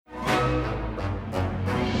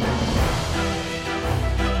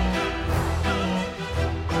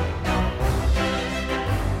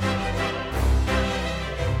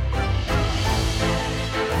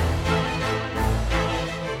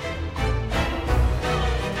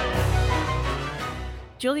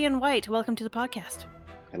Julian White, welcome to the podcast.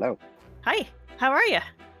 Hello. Hi, how are you?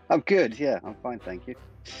 I'm good. Yeah, I'm fine, thank you.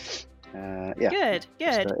 Yeah, Good,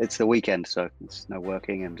 good. it's the weekend, so it's no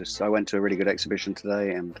working, and just I went to a really good exhibition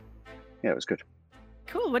today, and yeah, it was good.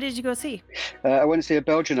 Cool. What did you go see? I went to see a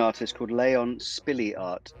Belgian artist called Leon Spilly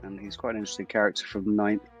Art, and he's quite an interesting character from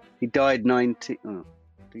nine. He died 90. Oh,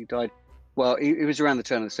 he died. Well, he was around the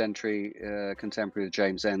turn of the century, contemporary with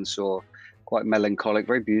James Ensor. Quite melancholic,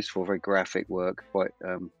 very beautiful, very graphic work. Quite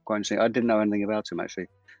interesting. I didn't know anything about him actually.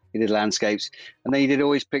 He did landscapes, and then he did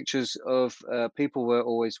always pictures of people were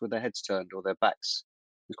always with their heads turned or their backs.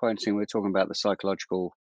 It's quite interesting. We are talking about the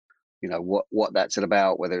psychological, what that's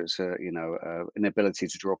about, whether it's an ability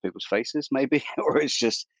to draw people's faces maybe, or it's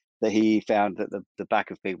just that he found that the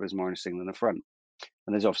back of people is more interesting than the front.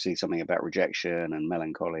 And there's obviously something about rejection and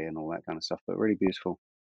melancholy and all that kind of stuff, but really beautiful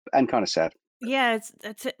and kind of sad. Yeah,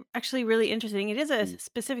 actually really interesting. It is a Mm,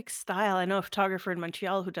 specific style. I know a photographer in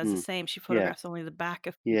Montreal who does the mm, same. She yeah, photographs only the back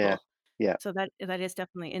of yeah, people. yeah, So that is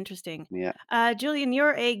definitely interesting. yeah. Julian,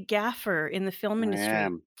 you're a gaffer in the film I industry.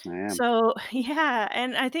 am, I am. So yeah,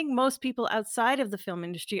 and I think most people outside of the film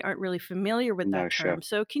industry aren't really familiar with No, that sure. term.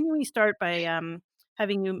 So can we start by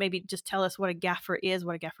having you maybe just tell us what a gaffer is,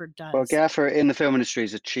 what a gaffer Well, does? gaffer in the film industry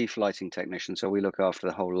is a chief lighting technician, so we look after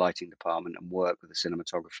the whole lighting department and work with the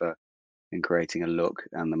cinematographer in creating a look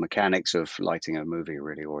and the mechanics of lighting a movie,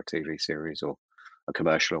 really, or a TV series or a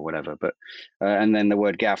commercial or whatever. But and then the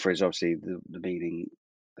word gaffer is obviously the meaning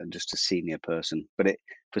and just a senior person, but it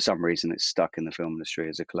for some reason it's stuck in the film industry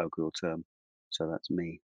as a colloquial term. So that's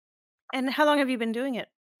me. And how long have you been doing it?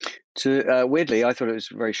 To weirdly, I thought it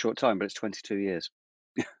was a very short time, but it's 22 years.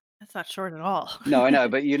 That's not short at all. No, I know,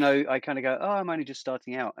 but I kind of go, oh, I'm only just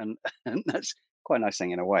starting out, and and that's quite a nice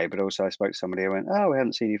thing in a way. But also, I spoke to somebody who went, oh, we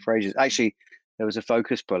haven't seen you for ages. Actually, there was a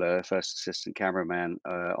focus puller, first assistant cameraman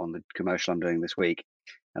on the commercial I'm doing this week,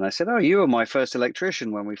 and I said, oh, you were my first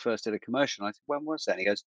electrician when we first did a commercial. And I said, when was that? And he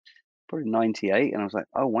goes, probably 98, and I was like,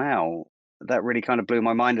 oh wow, that really kind of blew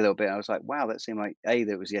my mind a little bit. I was like, wow, that seemed like A,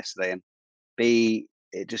 that was yesterday, and B,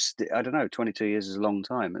 it just I don't know, 22 years is a long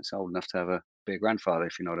time. It's old enough to have be a grandfather,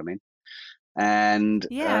 if you know what I mean. And,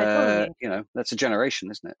 Yeah, totally. that's a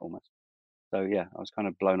generation, isn't it, almost? So, yeah, I was kind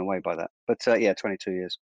of blown away by that. But, yeah, 22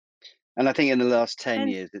 years. And I think in the last 10 And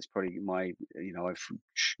years, it's probably I've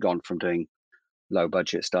gone from doing low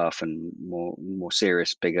budget stuff and more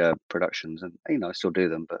serious, bigger productions. And, I still do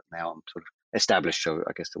them, but now I'm sort of established, so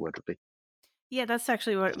I guess the word would be. yeah, that's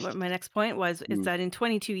actually what my next point was, is Mm, that in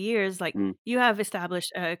 22 years, like, mm, you have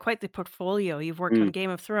established, quite the portfolio. You've worked on mm, Game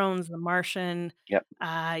of Thrones, The Martian, yep,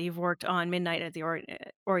 you've worked on Midnight at the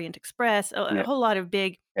Orient Express, a yep, whole lot of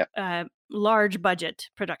big, yep, large budget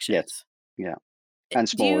yes, productions. yeah, and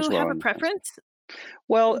Do small as you well have a and stuff. preference?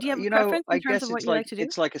 Well, Do you have a preference I in terms guess of what you like to do?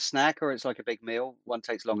 it's like a snack or it's like a big meal. One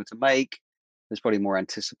takes longer to make. There's probably more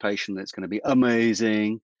anticipation that it's going to be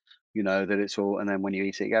amazing, that it's all, and then when you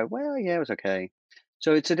eat it, you go, well, yeah, it was okay.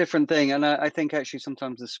 So it's a different thing. And I think actually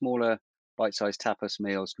sometimes the smaller bite-sized tapas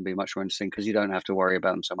meals can be much more interesting because you don't have to worry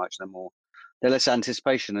about them so much. They're less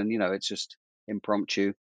anticipation and, it's just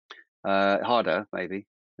impromptu, harder maybe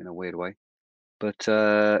in a weird way. But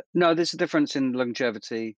no, there's a difference in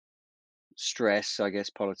longevity, stress, I guess,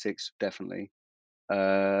 politics, definitely.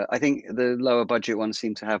 I think the lower budget ones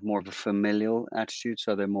seem to have more of a familial attitude,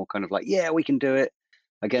 so they're more kind of like, "Yeah, we can do it,"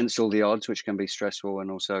 against all the odds, which can be stressful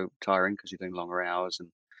and also tiring because 'cause you're doing longer hours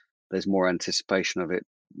and there's more anticipation of it,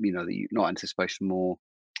 that you not anticipation, more,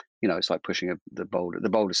 it's like pushing the boulder. The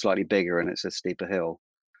boulder's slightly bigger and it's a steeper hill,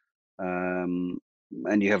 um,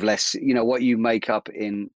 and you have less, what you make up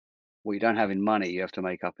in what you don't have in money, you have to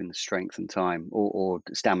make up in strength and time or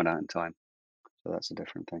stamina and time, so that's a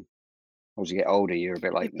different thing. As you get older, you're a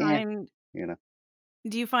bit Do you like, "Yeah," find you know?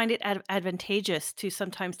 do you find it advantageous to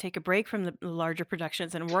sometimes take a break from the larger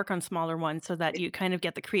productions and work on smaller ones so that Y you kind of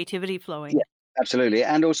get the creativity Yeah, flowing? absolutely,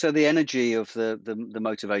 and also the energy of the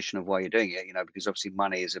motivation of why you're doing it, because obviously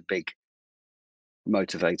money is a big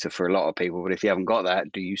motivator for a lot of people, but if you haven't got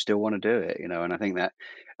that, do you still wanna do it, And I think that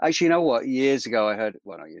actually, you know what? Years ago, I heard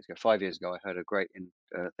well, not years ago, 5 years ago, I heard a great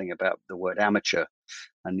thing about the word amateur,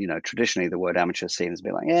 and, traditionally, the word amateur is seen as a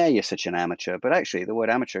bit like, "Yeah, you're such an amateur," but actually, the word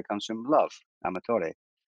amateur comes from love, amatore,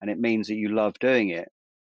 and it means that you love doing it.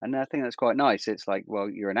 And I think that's quite nice. It's like, well,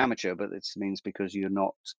 you're an amateur, but it means because you're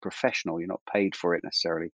not professional, you're not paid for it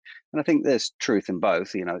necessarily. And I think there's truth in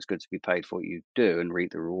both. It's good to be paid for what you do and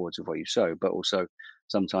reap the rewards of what you sow, but also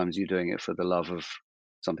sometimes you're doing it for the love of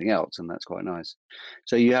something else, and that's quite nice.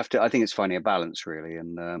 So you have to. I think it's finding a balance, really.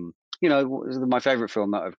 And my favorite film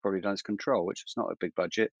that I've probably done is Control, which is not a big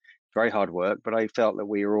budget, very hard work, but I felt that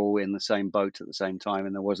we were all in the same boat at the same time,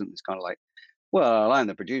 and there wasn't this kind of like Well, I'm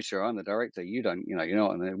the producer, I'm the director, you don't, you're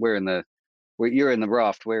not in the we're in the you're in the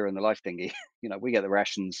raft, we're in the life dinghy. We get the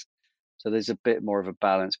rations. So there's a bit more of a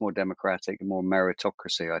balance, more democratic, and more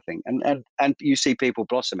meritocracy, I think. And you see people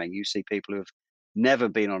blossoming. You see people who've never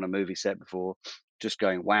been on a movie set before, just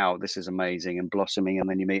going, "Wow, this is amazing," and blossoming. And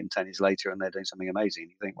then you meet them 10 years later, and they're doing something amazing.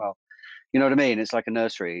 You think, well, you know what I mean? It's like a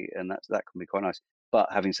nursery, and that can be quite nice. But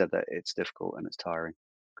having said that, it's difficult and it's tiring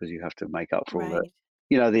because you have to make up for all Right.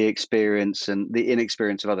 the experience and the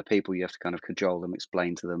inexperience of other people. You have to kind of cajole them,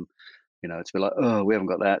 explain to them, to be like, oh, we haven't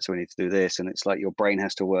got that, so we need to do this. And it's like your brain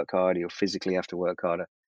has to work harder, you physically have to work harder.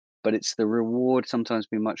 But it's the reward sometimes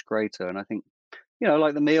be much greater. And I think,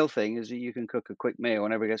 like the meal thing is that you can cook a quick meal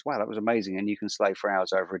and everybody goes, wow, that was amazing. And you can slay for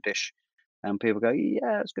hours over a dish. And people go,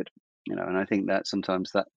 yeah, it's good. And I think that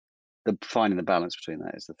sometimes that the finding the balance between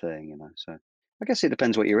that is the thing. So I guess it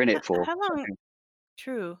depends what you're in it for. How I long think.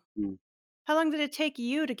 true. Mm. How long did it take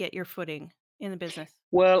you to get your footing in the business?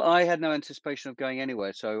 Well, I had no anticipation of going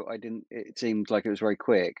anywhere, so I didn't. It seemed like it was very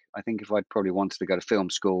quick. I think if I'd probably wanted to go to film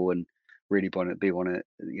school and really wanted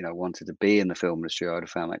to be in the film industry, I would have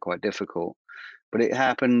found that quite difficult. But it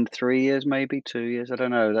happened 3 years, maybe 2 years. I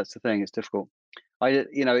don't know. That's the thing. It's difficult.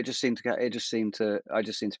 It just seemed to get. It just seemed to. I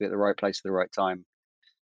just seemed to be at the right place at the right time,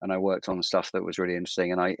 and I worked on stuff that was really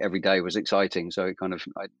interesting, and I every day was exciting. So it kind of,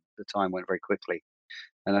 the time went very quickly.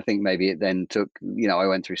 And I think maybe it then took, I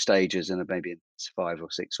went through stages, and maybe it's 5 or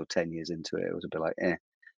 6 or 10 years into it, it was a bit like, eh,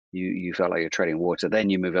 you felt like you're treading water. Then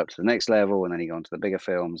you move up to the next level, and then you go on to the bigger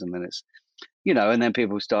films, and then and then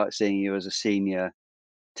people start seeing you as a senior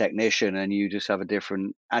technician, and you just have a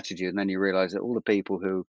different attitude. And then you realize that all the people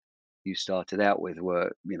who you started out with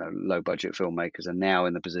were, low budget filmmakers, are now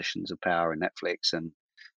in the positions of power in Netflix. And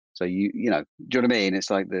so do you know what I mean? It's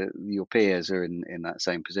like your peers are in that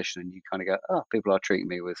same position, and you kind of go, oh, people are treating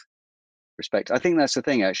me with respect. I think that's the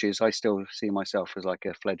thing actually, is I still see myself as like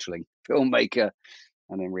a fledgling filmmaker,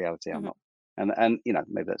 and in reality I'm Mhm. not. And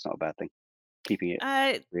maybe that's not a bad thing. Keeping it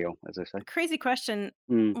Uh, real, as I say. Crazy question.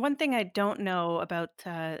 Mm, One thing I don't know about,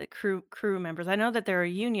 crew members, I know that there are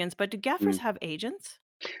unions, but do gaffers mm. have agents?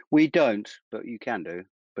 We don't, but you can do.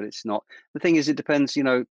 But it's not. The thing is, it depends.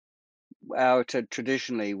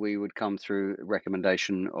 Traditionally we would come through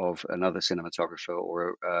recommendation of another cinematographer,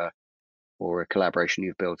 or a collaboration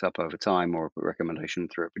you've built up over time, or a recommendation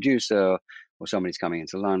through a producer, or somebody's coming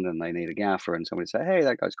into London, they need a gaffer, and somebody say, "Hey,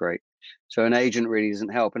 that guy's great." So an agent really doesn't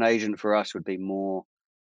help. An agent for us would be more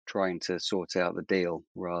trying to sort out the deal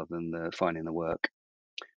rather than finding the work.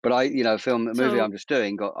 But a movie So I'm just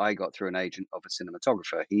doing, I got through an agent of a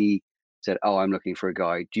cinematographer. He said, "Oh, I'm looking for a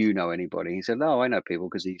guy. Do you know anybody?" He said, "No, I know people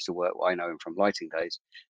because he used to work. I know him from lighting days."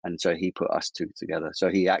 And so he put us two together. So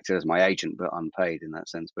he acted as my agent, but unpaid in that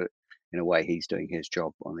sense. But in a way, he's doing his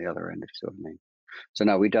job on the other end, if you see what I mean. So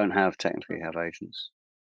no, we don't technically have agents.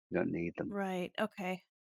 We don't need them. right, okay.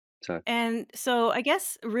 So And so I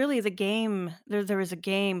guess really there is a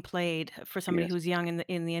game played for somebody yes, who's young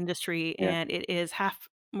in the industry, yeah, and it is half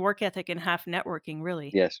work ethic and half networking, really.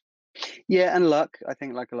 yes. Yeah, and luck. I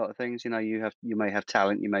think like a lot of things, you may have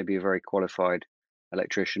talent, you may be a very qualified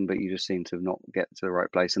electrician, but you just seem to not get to the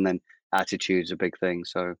right place. And then attitude's a big thing.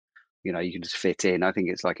 So, you can just fit in. I think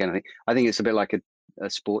it's like anything. I think it's a bit like a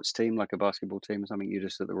sports team, like a basketball team or something. You're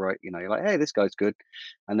just at the right, you're like, hey, this guy's good.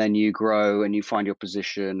 And then you grow and you find your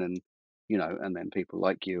position, and then people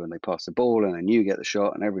like you and they pass the ball, and then you get the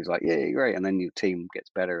shot, and everybody's like, yeah, great. And then your team gets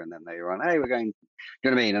better, and then they run, hey, we're going, you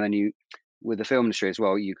know what I mean? And then with the film industry as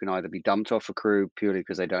well, you can either be dumped off a crew purely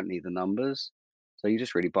because they don't need the numbers. So you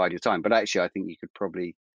just really bide your time. But actually, I think you could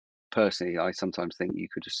probably, personally, I sometimes think you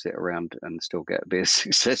could just sit around and still be as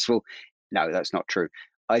successful. No, that's not true.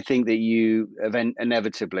 I think that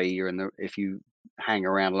inevitably if you hang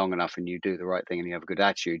around long enough and you do the right thing and you have a good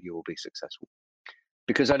attitude, you will be successful.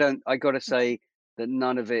 Because I got to Okay. say that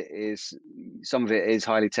some of it is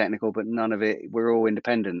highly technical, but none of it, we're all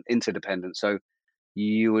interdependent. So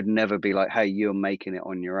you would never be like, "Hey, you're making it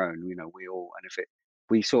on your own." We all, and if it,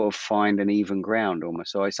 we sort of find an even ground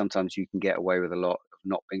almost. So sometimes you can get away with a lot of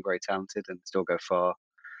not being very talented and still go far.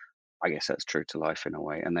 I guess that's true to life in a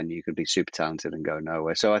way. And then you could be super talented and go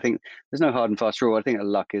nowhere. So I think there's no hard and fast rule. I think that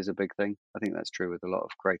luck is a big thing. I think that's true with a lot of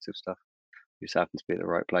creative stuff. You just happen to be at the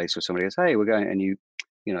right place, or somebody goes, "Hey, we're going," and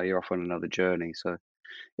you're off on another journey. So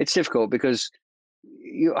it's difficult because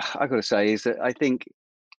I got to say is that I think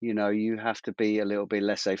you have to be a little bit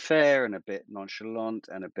laissez-faire and a bit nonchalant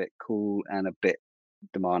and a bit cool and a bit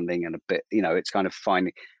demanding and a bit, it's kind of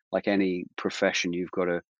finding, like any profession, you've got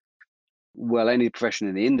to, well, any profession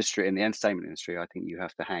in the industry, in the entertainment industry, I think you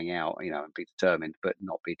have to hang out, and be determined, but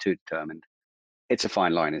not be too determined. it's a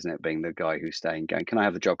fine line, isn't it? Being the guy who's staying, going, "Can I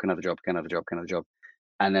have the job? Can I have the job? Can I have the job? Can I have the job?"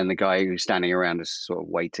 And then the guy who's standing around is sort of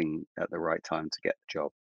waiting at the right time to get the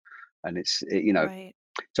job. And Right.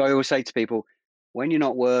 so I always say to people, when you're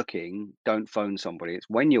not working, don't phone somebody. It's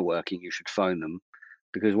when you're working, you should phone them,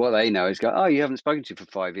 because what they know is go, "Oh, you haven't spoken to for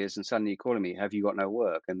 5 years, and suddenly you're calling me. Have you got no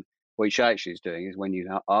work?" And what you should actually is doing is when you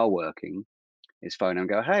are working, is phone and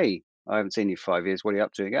go, "Hey, I haven't seen you for 5 years. What are you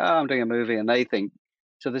up to?" You go, "Oh, I'm doing a movie," and they think,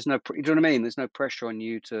 so there's no, do you know what I mean? There's no pressure on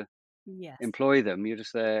you to Yes. employ them. You're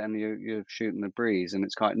just there and you're shooting the breeze, and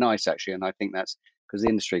it's quite nice actually. And I think that's because the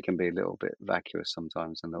industry can be a little bit vacuous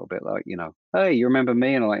sometimes, and a little bit like, "Hey, you remember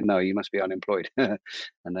me?" And I'm like, "No, you must be unemployed."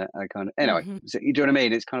 And that I kind of, anyway. Mhm. So, you know what I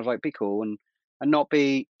mean? It's kind of like, be cool and not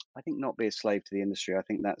be. I think not be a slave to the industry. I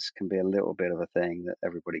think that's can be a little bit of a thing that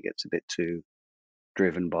everybody gets a bit too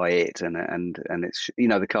driven by it, and it's,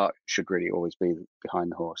 the cart should really always be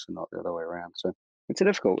behind the horse and not the other way around. So it's a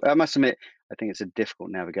difficult. I must admit, I think it's a difficult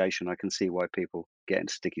navigation. I can see why people get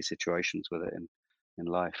into sticky situations with it in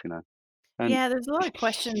life. And Yeah, there's a lot of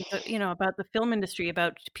questions, about the film industry,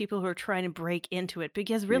 about people who are trying to break into it,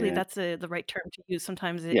 because really yeah, that's the right term to use.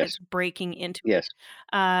 Sometimes it's yes, breaking into it. yes,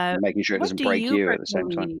 making sure it What doesn't do break you you at the same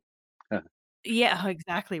time. personally Yeah,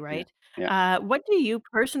 exactly Yeah, right. yeah, What do you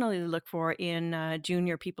personally look for in,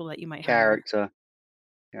 junior people that you might hire? character,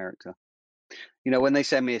 character. When they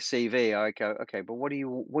send me a CV, I go, okay, but what do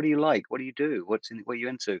you like? What do you do? What are you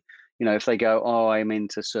into? If they go, oh, I'm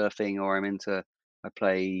into surfing, or I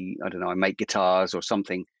play, I don't know, I make guitars or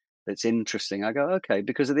something that's interesting. I go, okay,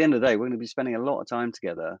 because at the end of the day, we're going to be spending a lot of time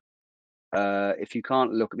together. If you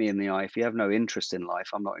can't look me in the eye, if you have no interest in life,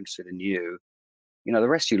 I'm not interested in you. The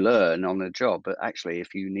rest you learn on the job. But actually,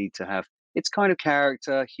 if you need to have, it's kind of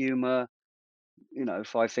character, humor,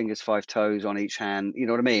 five fingers, five toes on each hand. You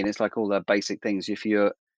know what I mean? It's like all the basic things. If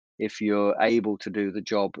you're able to do the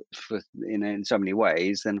job in so many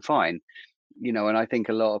ways, then fine. And I think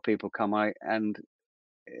a lot of people come out and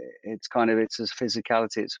it's a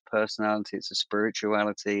physicality, it's a personality, it's a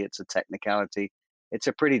spirituality, it's a technicality. It's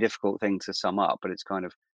a pretty difficult thing to sum up, but it's kind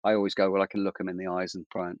of, I always go, well, I can look them in the eyes and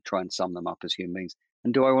try and sum them up as human beings.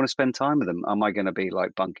 And do I want to spend time with them? Am I going to be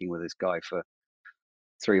like bunking with this guy for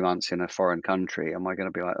 3 months in a foreign country? Am I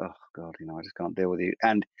gonna be like, "Oh god, I just can't deal with you."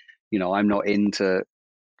 And, I'm not into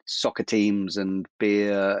soccer teams and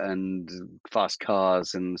beer and fast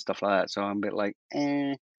cars and stuff like that, so I'm a bit like,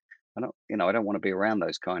 I don't wanna be around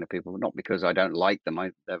those kind of people, not because I don't like them.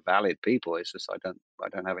 They're valid people, it's just I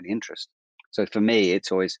don't have any interest. So for me,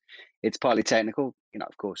 it's partly technical,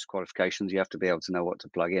 of course, qualifications, you have to be able to know what to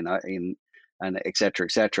plug in and et cetera,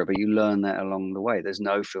 but you learn that along the way. There's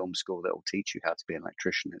no film school that will teach you how to be an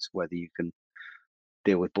electrician. It's whether you can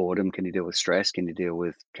deal with boredom, can you deal with stress,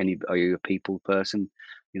 are you a people person?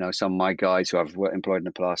 Some of my guys who I've employed in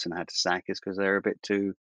the past and had to sack is because they're a bit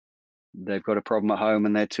too they've got a problem at home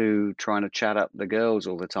and they're too trying to chat up the girls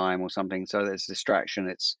all the time or something. So there's distraction.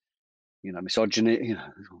 It's, misogyny,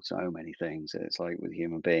 so many things. It's like with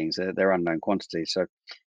human beings, they're unknown quantities. So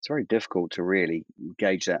it's very difficult to really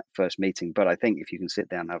gauge that first meeting. But I think if you can sit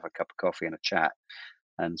down and have a cup of coffee and a chat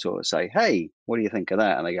and sort of say, "Hey, what do you think of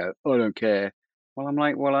that?" And they go, "I don't care." Well, I'm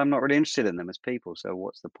like, "Well, I'm not really interested in them as people, so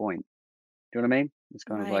what's the point?" Do you know what I mean? It's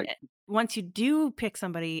kind of Right. like, Once you do pick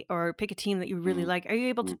somebody or pick a team that you really mm, like, are you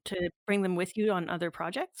able mm. to bring them with you on other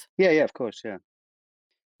projects? Yeah, yeah, of course, yeah.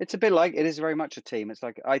 It's a bit like, it is very much a team. It's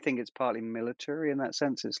like, I think it's partly military in that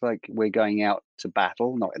sense. It's like we're going out to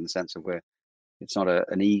battle, not in the sense of it's not like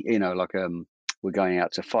we're going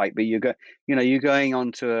out to fight, but you're going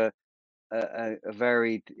onto a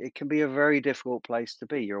very, it can be a very difficult place to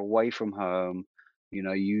be. You're away from home.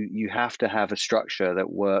 You have to have a structure that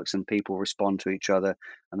works and people respond to each other,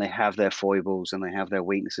 and they have their foibles and they have their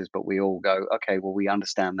weaknesses, but we all go, okay, well, we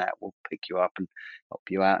understand that. We'll pick you up and help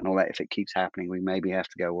you out and all that. If it keeps happening, we maybe have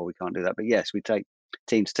to go, well, we can't do that. But yes, we take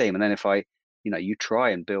team to team. And then you try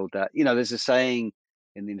and build that. There's a saying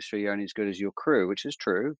in the industry, you're only as good as your crew, which is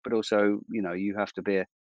true, but also, you have to be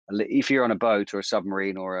if you're on a boat or a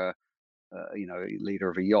submarine or leader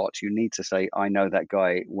of a yacht, you need to say, I know that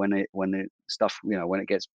guy when it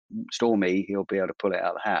gets stormy, he'll be able to pull it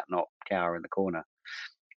out of the hat, not cower in the corner.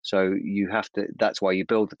 So you have to. That's why you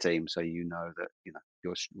build the team, so that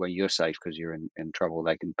when you're safe because you're in trouble,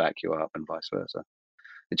 they can back you up, and vice versa.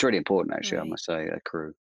 It's really important, actually. I Right. must say, a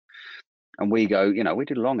crew. And we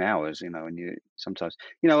do long hours, and you sometimes,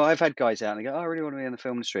 I've had guys out and they go, oh, I really want to be in the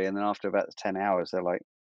film industry, and then after about 10 hours, they're like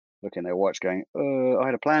looking at their watch going, I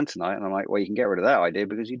had a plan tonight. And I'm like, well, you can get rid of that idea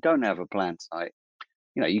because you don't have a plan tonight.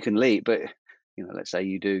 You can leave, but, let's say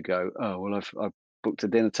you do go, oh, well, I've booked a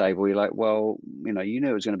dinner table. You're like, well, you knew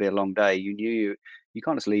it was going to be a long day. You knew You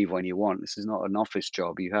can't just leave when you want. This is not an office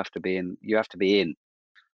job. You have to be in. You have to be in.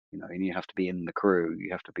 And you have to be in the crew. You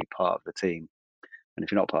have to be part of the team. And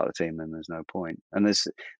if you're not part of the team, then there's no point. And there's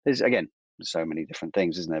again, there's so many different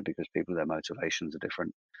things, isn't there? Because people, their motivations are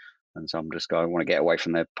different. And some just go, want to get away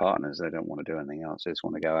from their partners. They don't want to do anything else. They just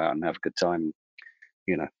want to go out and have a good time,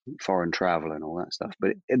 you know, foreign travel and all that stuff.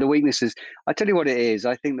 But Mhm. the weaknesses, I tell you what it is.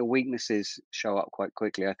 I think the weaknesses show up quite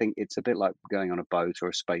quickly. I think it's a bit like going on a boat or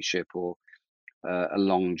a spaceship or a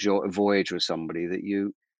long voyage with somebody that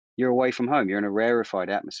you're away from home. You're in a rarefied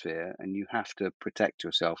atmosphere, and you have to protect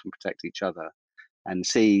yourself and protect each other, and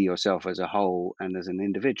see yourself as a whole and as an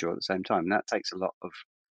individual at the same time. That takes a lot of.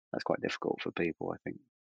 That's quite difficult for people. I think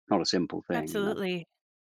not a simple thing. Absolutely.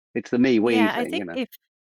 It's the me we Yeah, I thing. think if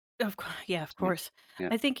yeah, of Yeah, course.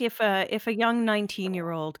 yeah, I think if a young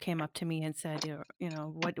 19-year-old came up to me and said,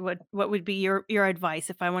 "What would be your advice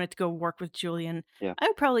if I wanted to go work with Julian?" yeah, I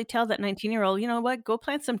would probably tell that 19-year-old, "You know what? Go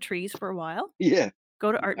plant some trees for a while, yeah.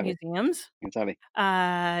 go to art Exactly. museums, Exactly.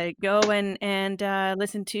 go and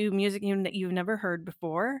listen to music that you've never heard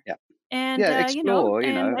before, Yeah. and, Yeah, explore,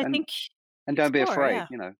 and I and think don't be explore." afraid,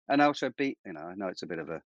 Yeah. and also be, I know it's a bit of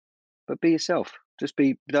a, but be yourself. Just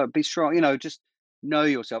be strong, just know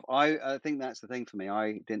yourself. I think that's the thing for me.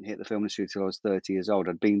 I didn't hit the film industry till I was 30 years old.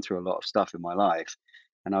 I'd been through a lot of stuff in my life,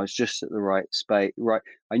 and I was just at the right space. Right,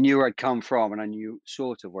 I knew where I'd come from, and I knew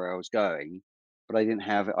sort of where I was going, but I didn't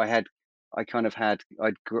have. I kind of had.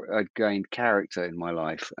 I'd gained character in my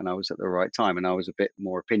life, and I was at the right time, and I was a bit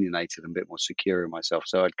more opinionated and a bit more secure in myself.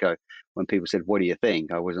 So I'd go when people said, "What do you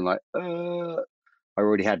think?" I wasn't like, I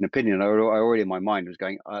already had an opinion. I already in my mind was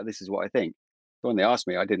going, "This is what I think." So when they asked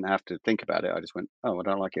me, I didn't have to think about it. I just went, "Oh, I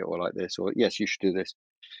don't like it, or like this, or yes, you should do this."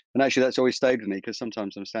 And actually, that's always stayed with me because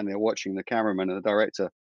sometimes I'm standing there watching the cameraman and the director,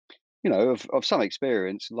 of some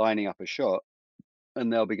experience lining up a shot,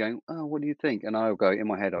 and they'll be going, "Oh, what do you think?" And I'll go in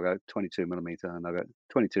my head, I'll go 22 millimeter, and I'll go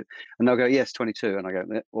 22, and they'll go, "Yes, 22," and I go,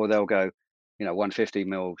 or they'll go, 150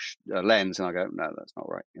 mil lens, and I go, "No, that's not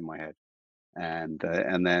right," in my head. And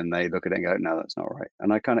then they look at it and go, "No, that's not right."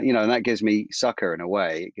 And I kind of, and that gives me succor in a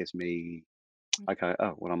way. It gives me, okay,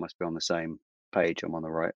 oh well, I must be on the same page. I'm on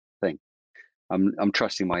the right thing. I'm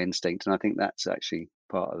trusting my instinct, and I think that's actually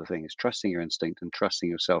part of the thing is trusting your instinct and trusting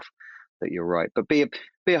yourself that you're right. But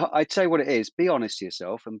I'd say what it is. Be honest to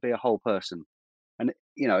yourself and be a whole person, and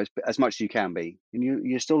as much as you can be. And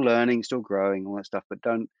you're still learning, still growing, all that stuff. But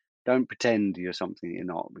don't pretend you're something you're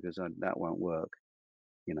not because that won't work.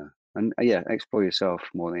 And yeah, explore yourself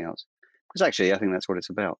more than anything else. Because actually, I think that's what it's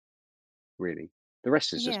about, really. The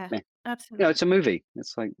rest is just Yeah, meh. absolutely. It's a movie.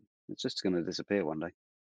 It's like it's just going to disappear one day.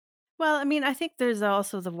 Well, I mean, I think there's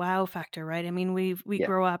also the wow factor, right? I mean, we Yeah,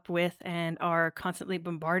 grow up with and are constantly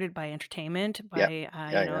bombarded by entertainment, yeah, by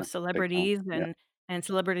yeah, yeah. Big time. celebrities Yeah. and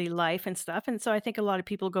celebrity life and stuff. And so I think a lot of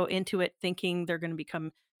people go into it thinking they're going to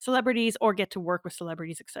become celebrities or get to work with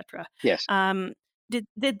celebrities, etc. Yes. Um,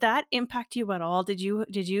 did that impact you at all? Did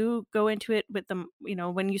you go into it with them?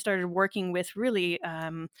 When you started working with really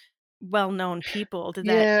well-known people,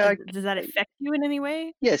 Yeah. does that affect you in any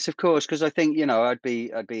way? Yes, of course. Because I think I'd be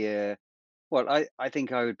a. Well, I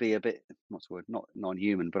think I would be a bit, what's the word? Not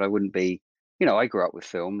non-human, but I wouldn't be. I grew up with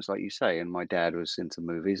films, like you say, and my dad was into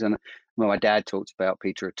movies, and my dad talked about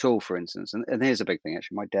Peter O'Toole, for instance. And here's a big thing,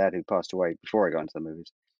 actually. My dad, who passed away before I got into the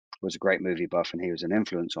movies, was a great movie buff, and he was an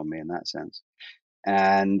influence on me in that sense.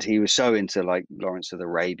 And he was so into like Lawrence of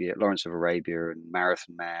Arabia, and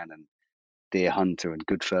Marathon Man, and Deer Hunter, and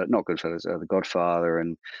not Goodfellas, The Godfather,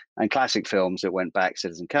 and classic films that went back,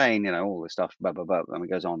 Citizen Kane, all this stuff, blah blah blah. I mean,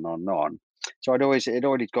 it goes on and on and on. So it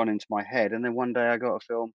already gone into my head, and then one day I got a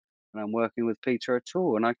film, and I'm working with Peter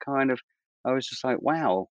O'Toole, and I was just like,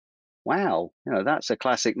 wow, wow, that's a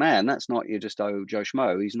classic man. That's not your just Joe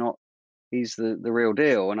Schmo. He's not. He's the real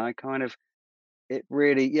deal. And I kind of it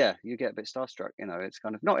really, yeah, you get a bit starstruck, it's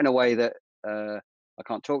kind of not in a way that, I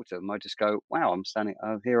can't talk to him. I just go, "Wow, I'm standing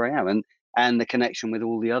oh, here I am," and the connection with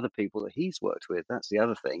all the other people that he's worked with, that's the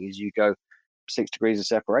other thing, is you go 6 degrees of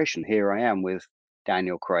separation. Here I am with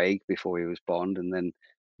Daniel Craig before he was Bond, and then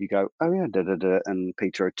you go, "Oh, yeah, da, da, da," and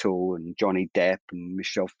Peter O'Toole and Johnny Depp and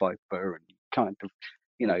Michelle Pfeiffer, and kind of,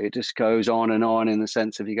 it just goes on in the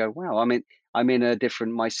sense of you go, "Wow, I'm in a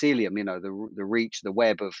different mycelium," the reach, the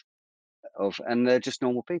web and they're just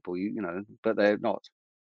normal people, but they're not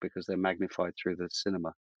because they're magnified through the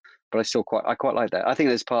cinema. But I quite like that. I think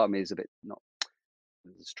there's part of me is a bit not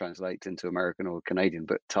this translates into American or Canadian,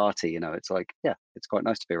 but tarty. It's like, yeah, it's quite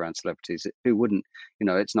nice to be around celebrities. Who wouldn't?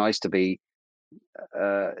 It's nice to be.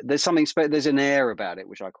 There's an air about it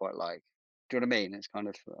which I quite like. Do you know what I mean? It's kind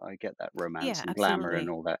of I get that romance Yeah, and glamour and absolutely.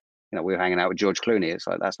 all that. We were hanging out with George Clooney. It's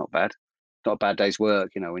like that's not bad. not a bad day's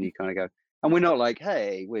work, when you kinda go and we're not like,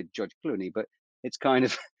 "Hey, we're George Clooney," but it's kind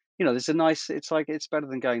of, there's a nice it's like it's better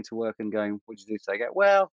than going to work and going, "What'd you do today?" Go,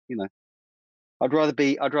 "Well," I'd rather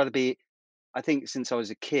be I think since I was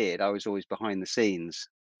a kid, I was always behind the scenes.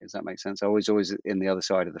 Does that make sense? I was always in the other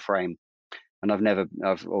side of the frame, and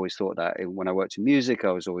I've always thought that when I worked in music,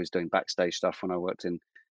 I was always doing backstage stuff. When I worked in,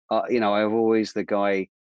 I'm always the guy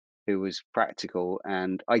who was practical,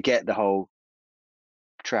 and I get the whole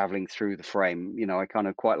traveling through the frame. I kind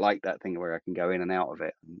of quite like that thing where I can go in and out of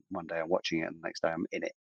it. And one day I'm watching it, and the next day I'm in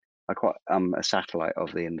it. I'm a satellite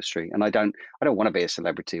of the industry, and I don't want to be a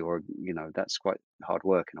celebrity, or that's quite hard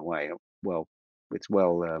work in a way. Well, it's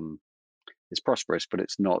it's prosperous, but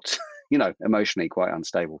it's not, emotionally quite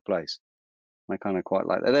unstable place. I kind of quite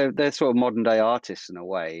like that. They're sort of modern day artists in a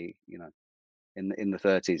way. In the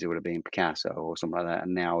 30s it would have been Picasso or something like that,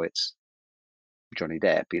 and now it's Johnny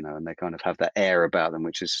Depp. And they kind of have that air about them,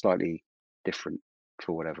 which is slightly different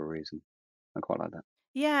for whatever reason. I quite like that.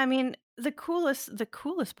 Yeah, I mean, the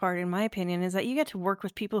coolest part in my opinion is that you get to work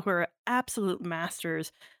with people who are absolute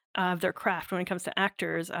masters of their craft when it comes to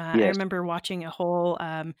actors. I Yes. remember watching a whole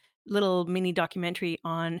little mini documentary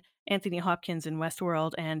on Anthony Hopkins in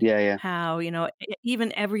Westworld and Yeah. Yeah. how,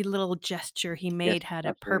 even every little gesture he Yes. made had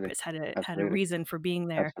a Absolutely. purpose, had a Absolutely. reason for being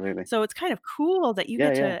there. Absolutely. So it's kind of cool that you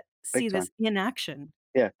Yeah. get Yeah. to Big see time. this in action.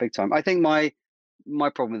 Yeah, big time. I think my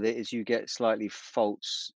problem with it is you get slightly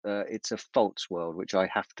false. It's a false world, which I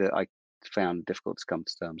found difficult to come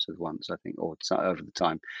to terms with once. I think, or over the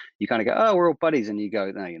time, you kind of go, "Oh, we're all buddies," and you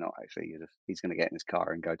go, "No, you're not actually. He's going to get in his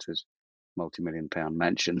car and go to his multi-million-pound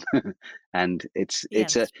mansion," and it's Yeah,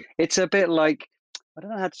 it's a that's true. it's a bit like, I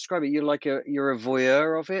don't know how to describe it. You're a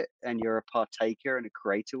voyeur of it, and you're a partaker and a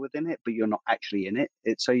creator within it, but you're not actually in it.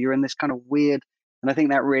 So you're in this kind of weird, and I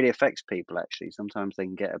think that really affects people. Actually, sometimes they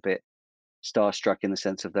can get a bit starstruck in the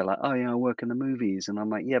sense of they're like, "Oh yeah, I work in the movies," and I'm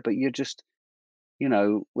like, "Yeah, but you're just,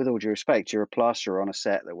 with all due respect, you're a plasterer on a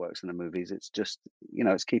set that works in the movies. It's just,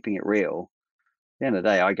 it's keeping it real. At the end of the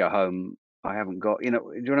day, I go home, I haven't got, do you know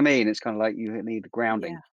what I mean? It's kind of like you need the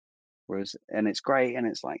grounding." Yeah. Whereas, and it's great and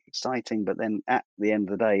it's like exciting, but then at the end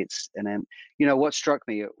of the day, it's and then what struck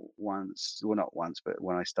me at once, well not once, but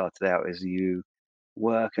when I started out, is you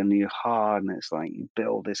work and you hard, and it's like you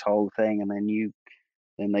build this whole thing, and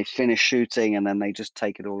then they finish shooting, and then they just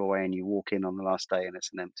take it all away, and you walk in on the last day, and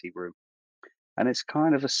it's an empty room, and it's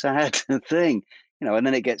kind of a sad thing, and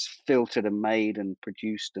then it gets filtered and made and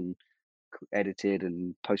produced and edited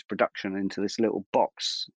and post production into this little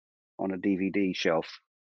box on a DVD shelf.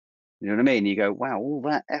 You know what I mean? You go, wow, all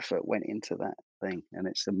that effort went into that thing, and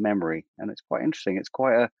it's a memory, and it's quite interesting.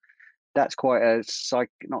 That's quite a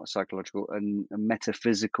not psychological and a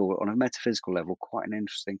metaphysical, on a metaphysical level, quite an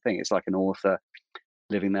interesting thing. It's like an author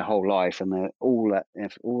living their whole life, and all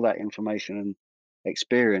that information and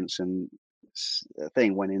experience and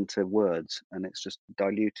thing went into words, and it's just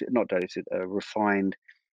diluted, not diluted, refined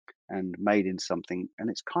and made into something. And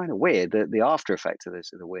it's kind of weird. The after effect of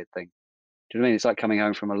this is a weird thing. Do you know what I mean? It's like coming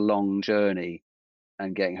home from a long journey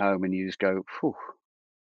and getting home, and you just go, "Phew,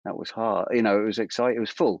 that was hard." It was exciting. It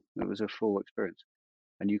was full. It was a full experience,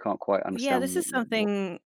 and you can't quite Yeah, understand this is what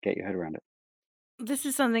something get your head around it. This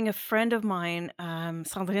is something a friend of mine,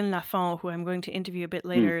 Sandrine Lafont, who I'm going to interview a bit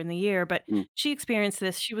Mm, later in the year, but mm, she experienced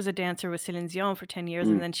this. She was a dancer with Céline Dion for 10 years,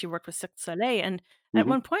 and mm, then she worked with Cirque du Soleil, and at mhm.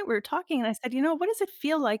 one point, we were talking, and I said, what does it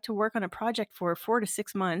feel like to work on a project for 4 to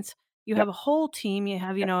 6 months? You Yep, have a whole team, you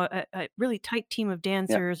have, yep, a really tight team of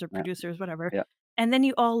yep, dancers or yep, producers, whatever, yep. and then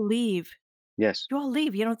you all leave. Yes, You all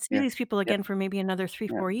leave. You don't see yeah, these people yeah, again for maybe another 3,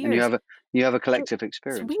 yeah, 4 and years. you have a And collective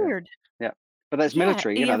it's experience, yeah, weird. yeah. But that's Yeah,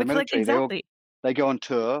 military, you have the a military, exactly. they go on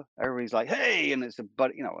tour, everybody's like, "Hey," and it's a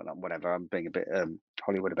but whatever, I'm being a bit,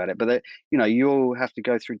 Hollywood about it, but you all have to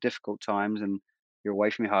go through difficult times, and you're away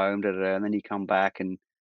from your home, da, da, da, and then you come back, and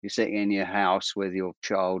you're sitting in your house with your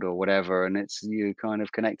child or whatever, and it's you kind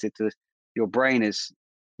of connected to your brain is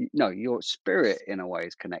no, your spirit in a way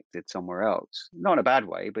is connected somewhere else. Not in a bad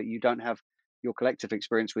way, but you don't have your collective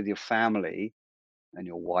experience with your family and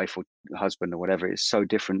your wife or husband or whatever is so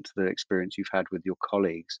different to the experience you've had with your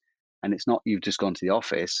colleagues. And it's not you've just gone to the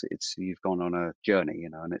office; it's you've gone on a journey,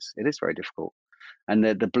 and it is very difficult. And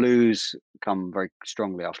the blues come very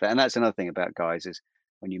strongly after that. And that's another thing about guys is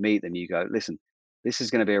when you meet them, you go, listen, this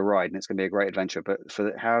is going to be a ride and it's going to be a great adventure. But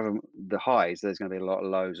however the highs, there's going to be a lot of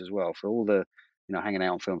lows as well. For all the hanging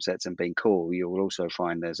out on film sets and being cool, you will also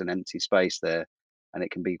find there's an empty space there, and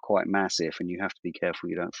it can be quite massive. And you have to be careful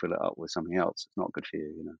you don't fill it up with something else. It's not good for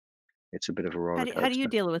you. It's a bit of a roller How do you coaster.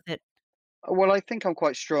 deal with it? Well, I think I'm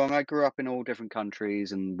quite strong. I grew up in all different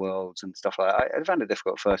countries and worlds and stuff like that. I found it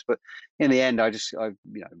difficult at first, but in the end,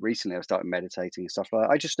 recently I started meditating and stuff like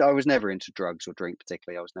that. I was never into drugs or drink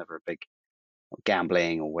particularly. I was never a big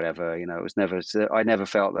gambling or whatever. It was never. I never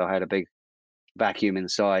felt that I had a big vacuum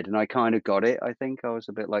inside, and I kind of got it. I think I was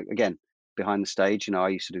a bit like again behind the stage. I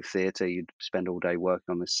used to do theatre. You'd spend all day working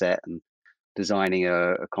on the set and designing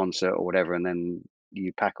a concert or whatever, and then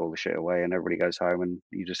you pack all the shit away, and everybody goes home, and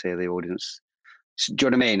you just hear the audience. Do you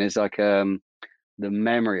know what I mean? It's like the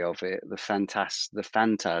memory of it, the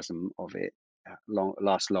phantasm of it,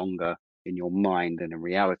 lasts longer in your mind than in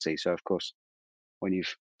reality. So of course, when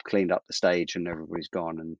you've cleaned up the stage and everybody's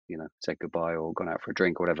gone and said goodbye or gone out for a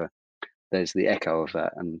drink or whatever, there's the echo of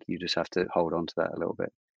that, and you just have to hold on to that a little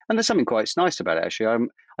bit. And there's something quite nice about it actually.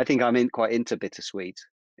 I think I'm quite into bittersweet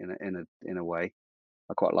in a way.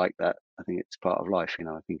 I quite like that. I think it's part of life.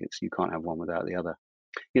 I think it's you can't have one without the other.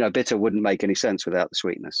 Bitter wouldn't make any sense without the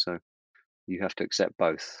sweetness. So you have to accept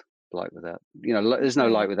both. Light without, there's no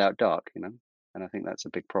light Right. without dark. And I think that's a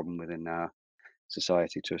big problem within our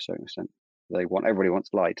society to a certain extent. Everybody wants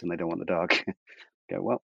light and they don't want the dark. Go,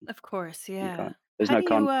 well, Of course, you yeah. can't. There's no no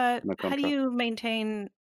How do contrast. you maintain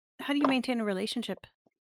a relationship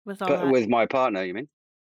with all But that? with my partner, you mean?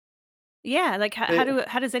 Yeah, like Uh,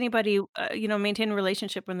 how does anybody, maintain a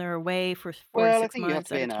relationship when they're away for 4 to well, I 6 think you have months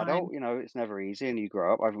to at be a an adult. time? It's never easy, and you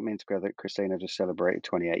grow up. I've been together. Christina just celebrated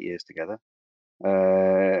 28 years together.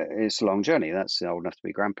 It's a long journey. That's old enough to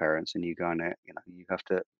be grandparents, and you have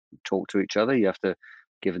to talk to each other. You have to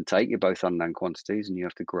give and take. You're both unknown quantities, and you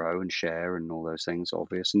have to grow and share and all those things.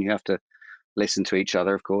 Obvious, and you have to listen to each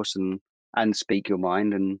other, of course, and speak your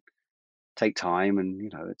mind and take time.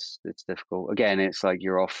 And it's difficult. Again, it's like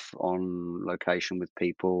you're off on location with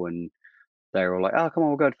people, and they're all like, "Oh, come on,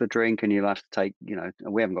 we'll go to the drink," and you'll have to take. And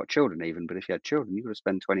we haven't got children even, but if you had children, you've got to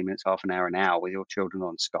spend 20 minutes, half an hour with your children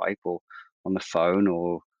on Skype or on the phone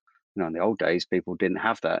or in the old days, people didn't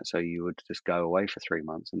have that, so you would just go away for 3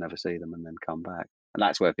 months and never see them and then come back, and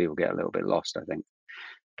that's where people get a little bit lost, I think.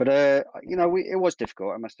 But, it was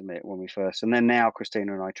difficult, I must admit, when we first and then now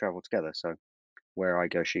Christina and I travel together, so where I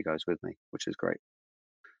go, she goes with me, which is great.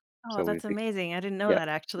 Oh, So that's we've be amazing. I didn't know yeah. that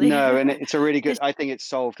actually. No, and it's a really good Just I think it's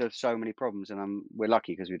solved, so many problems, and we're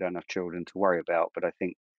lucky because we don't have children to worry about, but I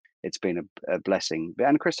think it's been a blessing.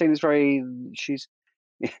 And Christina's she's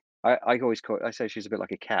I always I say she's a bit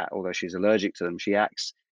like a cat, although she's allergic to them. She's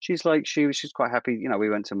quite happy. We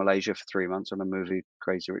went to Malaysia for 3 months on a movie,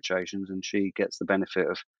 Crazy Rich Asians, and she gets the benefit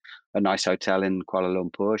of a nice hotel in Kuala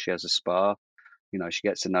Lumpur. She has a spa. She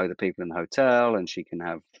gets to know the people in the hotel, and she can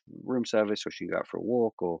have room service, or she can go out for a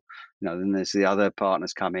walk, or then there's the other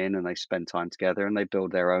partners come in and they spend time together and they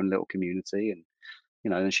build their own little community. And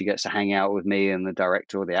then she gets to hang out with me and the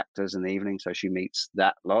director or the actors in the evening, so she meets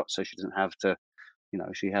that lot, so she doesn't have to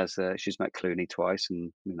she's met Clooney twice,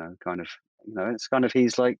 and it's kind of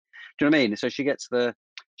he's like, do you know what I mean? So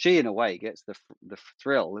she in a way gets the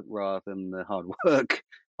thrill rather than the hard work.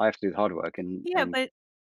 I have to do the hard work yeah, and but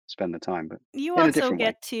spend the time, but you in a also different way.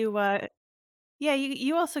 get to, yeah,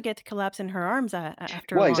 you also get to collapse in her arms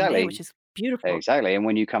after a Well, long day, exactly, which is beautiful. exactly. And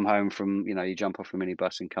when you come home from, you jump off a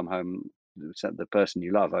minibus and come home, the person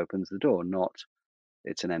you love opens the door, not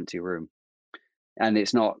it's an empty room. And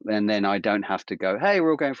it's not and then I don't have to go, "Hey,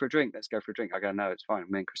 we're all going for a drink. Let's go for a drink." I go, "No, it's fine.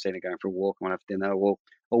 Me and Christina are going for a walk, and we'll have dinner, or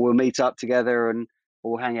we'll meet up together and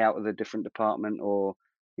or we'll hang out with a different department, or,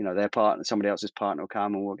 their partner somebody else's partner will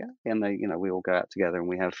come and we'll go and we all go out together and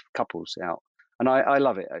we have couples out." And I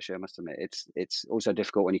love it, actually, I must admit. It's also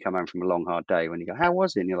difficult when you come home from a long, hard day when you go, "How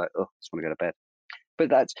was it?" And you're like, "Oh, I just wanna go to bed."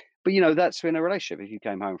 That's in a relationship. If you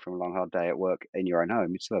came home from a long, hard day at work in your own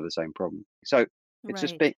home, you'd still have the same problem. So it's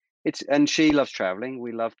just Right. being it's and she loves traveling.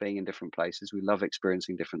 We love being in different places. We love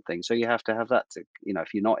experiencing different things. So you have to have that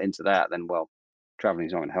if you're not into that, then well, traveling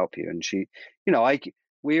is not going to help you. And she, you know, I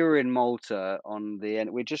we were in Malta on the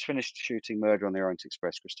end. We just finished shooting Murder on the Orient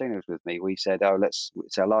Express. Christina was with me. We said, "Oh, it's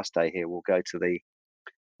our last day here. We'll go to the."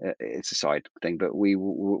 It's a side thing, but we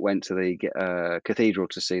went to the cathedral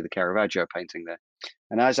to see the Caravaggio painting there.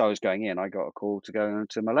 And as I was going in, I got a call to go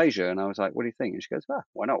to Malaysia, and I was like, "What do you think?" And she goes, "Ah,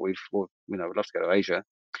 why not? We'd love to go to Asia."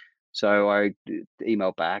 So I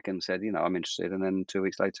emailed back and said, "I'm interested." And then 2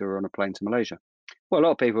 weeks later, we're on a plane to Malaysia. Well, a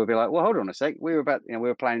lot of people would be like, "Well, hold on a sec. We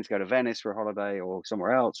were planning to go to Venice for a holiday or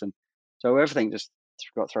somewhere else," and so everything just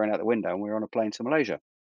got thrown out the window, and we were on a plane to Malaysia,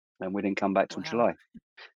 and we didn't come back till Wow. July.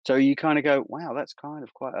 So you kind of go, "Wow, that's kind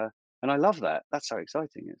of quite a," and I love that. That's so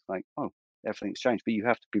exciting. It's like, oh, everything's changed, but you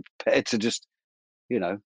have to be prepared to just you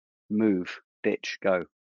know, move, ditch, go.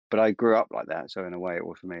 But I grew up like that, so in a way, it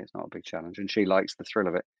was for me, it's not a big challenge. And she likes the thrill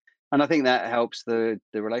of it. And I think that helps the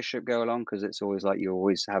relationship go along because it's always like you're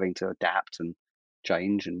always having to adapt and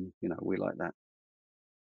change, and, we like that.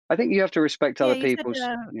 I think you have to respect Yeah, other you said, people's,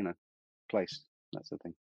 place. That's the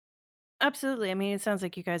thing. absolutely. I mean, it sounds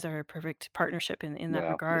like you guys are a perfect partnership in that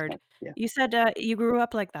Well, there's regard. no yeah. You said, you grew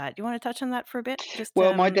up like that. Do you wanna touch on that for a bit? Just,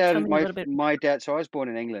 Well, my tell dad, me a little bit. my dad. So I was born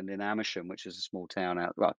in England in Amersham, which is a small town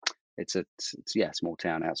out. Well, yeah, small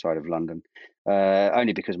town outside of London.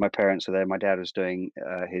 Only because my parents were there. My dad was doing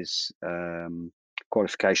his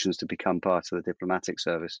qualifications to become part of the diplomatic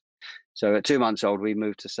service. So at 2 months old, we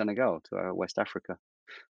moved to Senegal, to West Africa.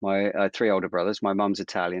 My three older brothers. My mum's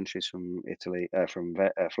Italian. She's from Italy, from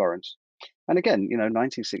Florence. And again,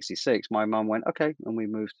 1966, my mum went okay, and we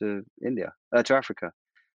moved to India, to Africa.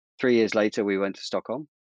 3 years later, we went to Stockholm.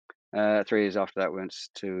 3 years after that, we went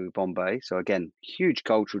to Bombay. So again, huge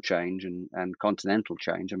cultural change and continental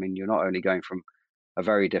change. I mean, you're not only going from a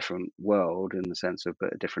very different world in the sense of,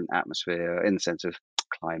 but a different atmosphere in the sense of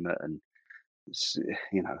climate and s-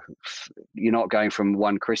 you know, you're not going from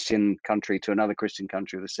one Christian country to another Christian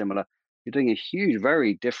country with a similar. You're doing a huge,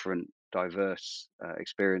 very different, diverse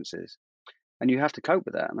experiences, and you have to cope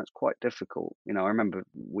with that, and that's quite difficult. I remember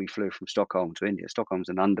we flew from Stockholm to India. Stockholm's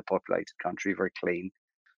an underpopulated country, very clean,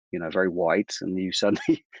 very white, and you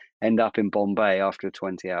suddenly end up in Bombay after a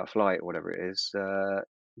 20-hour flight or whatever it is,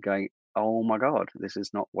 going, "Oh my god, this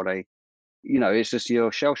is not what I." It's just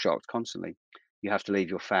you're shell shocked constantly. You have to leave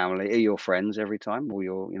your family, your friends every time,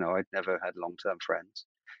 or I'd never had long term friends,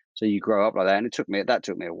 so you grow up like that, and that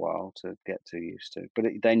took me a while to get too used to. But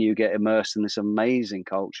then you get immersed in this amazing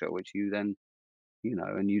culture, which you then,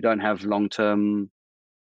 and you don't have long term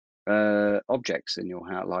objects in your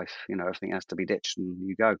life. Everything has to be ditched, and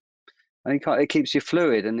you go. And it keeps you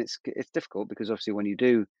fluid, and it's difficult because obviously when you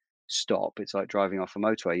do stop, it's like driving off a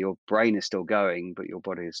motorway. Your brain is still going, but your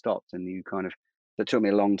body has stopped, and you kind of. That took me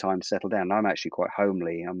a long time to settle down. I'm actually quite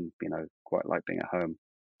homely. I'm, quite like being at home,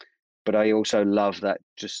 but I also love that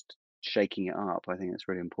just shaking it up. I think it's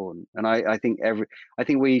really important, and I think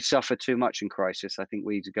we suffer too much in crisis. I think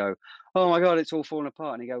we need to go, oh my god, it's all falling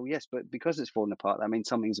apart, and you go, yes, but because it's falling apart, that means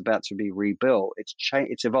something's about to be rebuilt.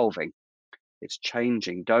 It's evolving, it's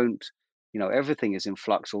changing. Don't, everything is in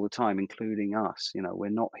flux all the time, including us. We're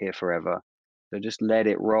not here forever. So just let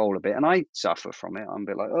it roll a bit. And I suffer from it. I'm a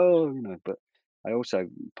bit like, oh, but I also,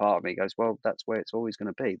 part of me goes, well, that's where it's always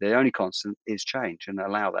going to be. The only constant is change, and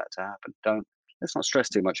allow that to happen. Let's not stress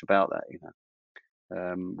too much about that,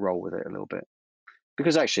 roll with it a little bit.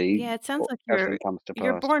 Because actually, Yeah, it sounds like everything comes to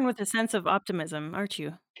you're pass. born with a sense of optimism, aren't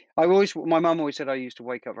you? My mum always said I used to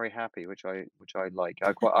wake up very happy, which I like.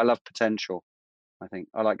 I love potential. I think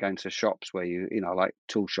I like going to shops where I like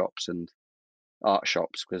tool shops and art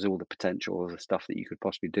shops because all the potential of the stuff that you could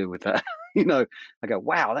possibly do with that. I go,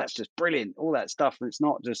 wow, that's just brilliant. All that stuff. And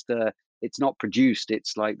it's not produced.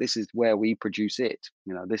 It's like, this is where we produce it.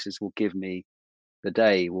 This is will give me the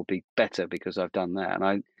day will be better because I've done that.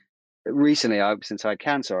 And since I had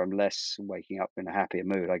cancer, I'm less waking up in a happier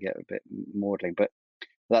mood. I get a bit maudling, but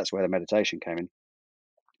that's where the meditation came in.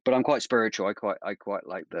 But I'm quite spiritual. I quite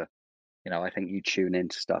like I think you tune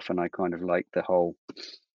into stuff, and I kind of like the whole.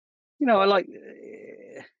 I like,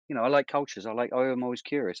 I like cultures. I'm always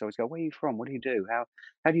curious. I always go, "Where are you from? What do you do? How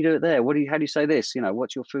do you do it there? How do you say this?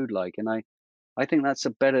 What's your food like?" And I think that's a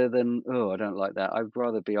better than, "Oh, I don't like that." I'd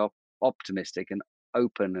rather be optimistic and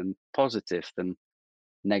open and positive than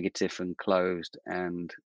negative and closed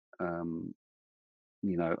and, um,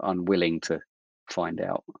 unwilling to find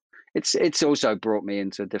out. It's also brought me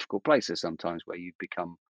into difficult places sometimes where you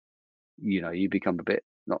become a bit,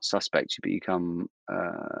 not suspect, but you become,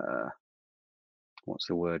 what's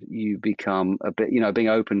the word? You become a bit, being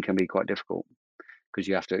open can be quite difficult because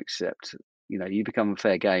you have to accept, you become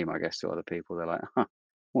fair game, I guess, to other people. They're like, huh,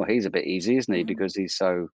 well, he's a bit easy, isn't he? Mhm. Because he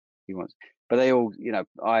wants, but they all,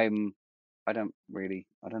 I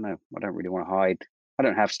don't know. I don't really want to hide. I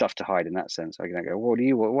don't have stuff to hide in that sense. I can go, why do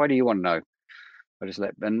you want to know? I just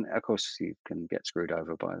and of course you can get screwed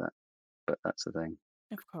over by that, but that's the thing.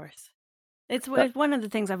 Of course. It's That, one of the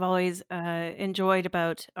things I've always, enjoyed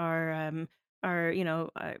about our,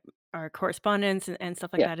 our correspondence and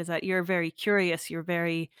stuff like yeah, that is that you're very curious, you're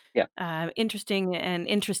very, yeah, interesting and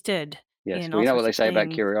interested yes. in Well, all you know what sorts they of say about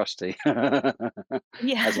things. curiosity,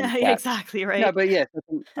 as in Yeah, cats. exactly, No, right? but yes,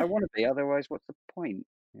 I want to be. Otherwise, what's the point?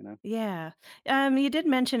 Yeah. You did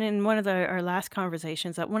mention in one of our last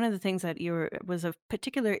conversations that one of the things that was of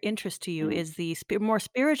particular interest to you Mm. is the more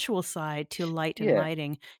spiritual side to light and Yeah,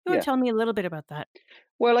 lighting. You want yeah. to tell me a little bit about that?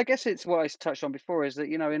 Well, I guess it's what I touched on before is that,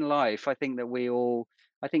 in life, I think that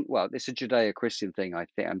I think, well, it's a Judeo Christian thing, I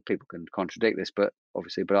think, and people can contradict this, but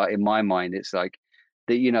obviously, in my mind, it's like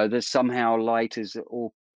that, there's somehow light is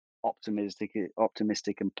all optimistic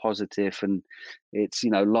and positive, and it's,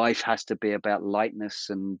 life has to be about lightness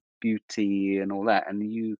and beauty and all that.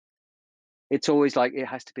 And it's always like it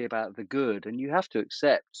has to be about the good, and you have to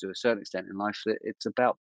accept to a certain extent in life that it's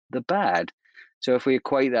about the bad. So if we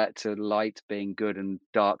equate that to light being good and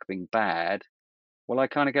dark being bad, well, I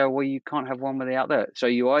kind of go, well, you can't have one without the other. So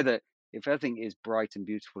you either, if everything is bright and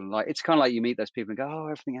beautiful and light, it's kind of like you meet those people and go, oh,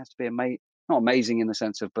 everything has to be amazing. Not amazing in the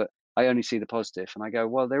sense of, but I only see the positive. And I go,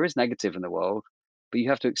 well, there is negative in the world, but you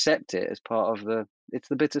have to accept it as part of it's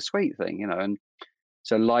the bittersweet thing. And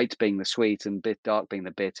so light being the sweet and dark being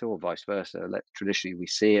the bitter, or vice versa. Traditionally we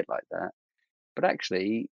see it like that. But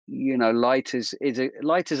actually, light is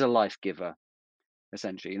a life giver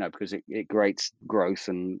essentially, because it creates growth,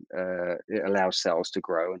 and it allows cells to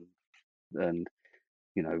grow, and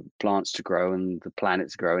plants to grow, and the planet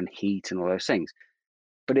to grow, and heat and all those things.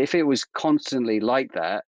 But if it was constantly like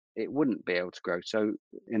that, it wouldn't be able to grow. So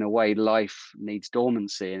in a way, life needs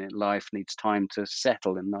dormancy, and life needs time to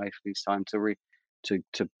settle, and life needs time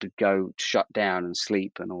to go shut down and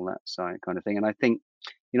sleep and all that side kind of thing. And I think,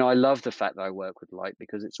 I love the fact that I work with light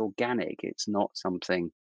because it's organic. It's not something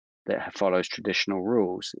that follows traditional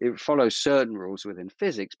rules. It follows certain rules within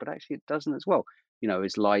physics, but actually it doesn't as well.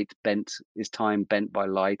 Is light bent? Is time bent by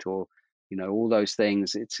light? Or all those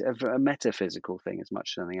things. It's a metaphysical thing as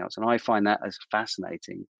much as anything else, and I find that as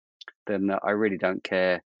fascinating. Then I really don't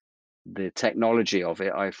care the technology of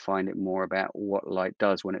it. I find it more about what light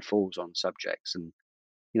does when it falls on subjects, and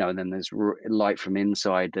and then there's light from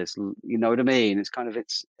inside. You know what I mean?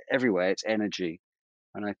 It's everywhere. It's energy.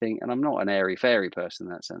 And I think, and I'm not an airy fairy person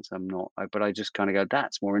in that sense. I'm not, but I just kind of go,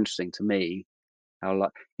 that's more interesting to me. How,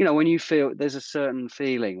 like, when you feel there's a certain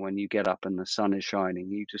feeling when you get up and the sun is shining,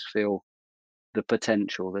 you just feel the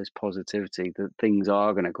potential, there's positivity that things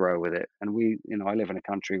are going to grow with it. And I live in a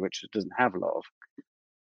country which doesn't have a lot of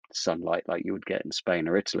sunlight like you would get in Spain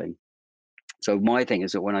or Italy. So my thing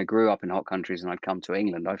is that when I grew up in hot countries and I'd come to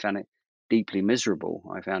England, I found it deeply miserable.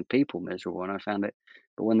 I found people miserable, and I found it.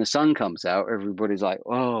 But when the sun comes out, everybody's like,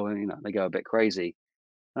 oh, they go a bit crazy.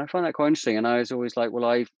 And I find that quite interesting. And I was always like,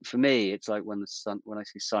 well, for me, it's like when I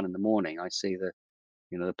see sun in the morning, I see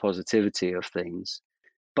the positivity of things.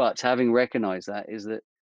 But having recognized that is that,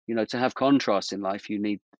 to have contrast in life, you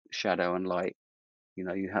need shadow and light.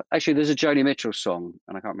 You have actually there's a Joni Mitchell song,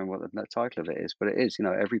 and I can't remember what the title of it is, but it is,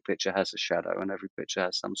 every picture has a shadow and every picture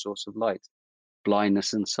has some source of light,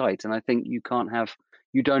 blindness and sight. And I think you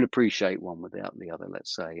don't appreciate one without the other,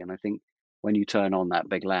 let's say. And I think when you turn on that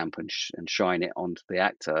big lamp and shine it onto the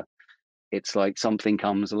actor, it's like something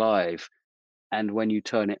comes alive. And when you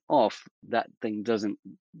turn it off, that thing doesn't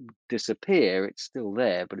disappear. It's still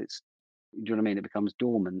there, but do you know what I mean? It becomes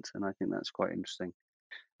dormant. And I think that's quite interesting.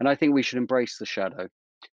 And I think we should embrace the shadow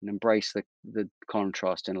and embrace the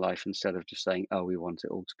contrast in life instead of just saying, oh, we want it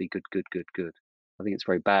all to be good, good, good, good. I think it's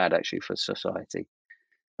very bad actually for society.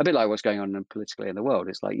 A bit like what's going on politically in the world.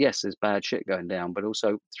 It's like, yes, there's bad shit going down, but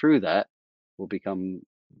also through that will become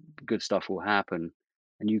good stuff will happen.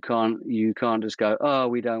 And you can't just go, oh,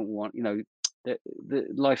 we don't want, the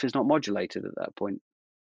life is not modulated at that point.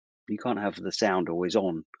 You can't have the sound always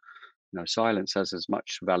on. Silence has as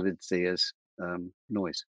much validity as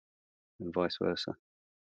noise, and vice versa.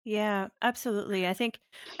 Yeah, absolutely. I think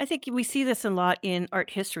we see this a lot in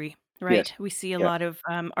art history, Yes. right? We see a Yeah. lot of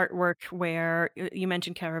artwork where you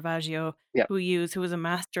mentioned Caravaggio, Yeah. who was a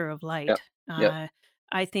master of Yeah. light. Yeah.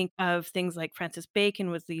 I think of things like Francis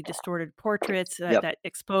Bacon with the distorted portraits Yep. that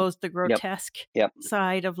exposed the Yep. grotesque Yep.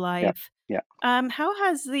 side of Yep. life. Yeah. How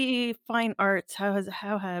has the fine arts, how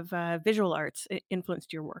have visual arts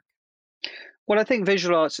influenced your work? Well, I think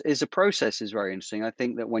visual arts is a process is very interesting. I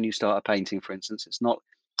think that when you start a painting, for instance, it's not,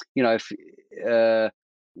 if uh,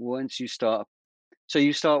 once you start, so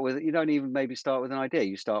you start with, you don't even maybe start with an idea.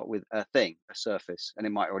 You start with a thing, a surface, and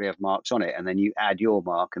it might already have marks on it, and then you add your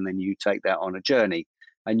mark, and then you take that on a journey,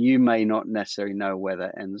 and you may not necessarily know where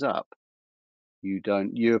that ends up.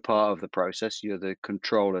 You're part of the process. You're the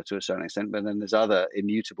controller to a certain extent, but then there's other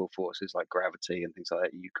immutable forces like gravity and things like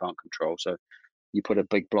that you can't control. So you put a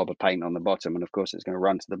big blob of paint on the bottom, and of course, it's going to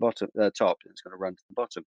run to the top, and it's going to run to the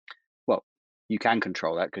bottom. Well, you can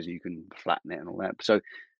control that because you can flatten it and all that. So,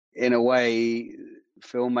 in a way,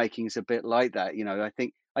 filmmaking is a bit like that.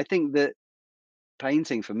 I think that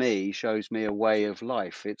painting for me shows me a way of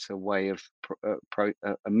life. It's a way of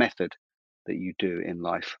a method that you do in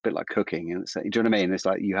life, a bit like cooking. And do you know what I mean? It's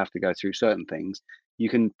like you have to go through certain things. You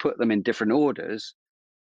can put them in different orders,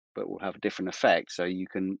 but will have a different effect. So you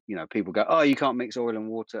can, people go, "Oh, you can't mix oil and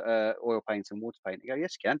water, oil paint and water paint." You go,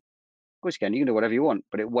 "Yes, you can. Of course you can. You can do whatever you want,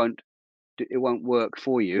 but it won't it won't work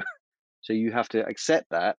for you. So you have to accept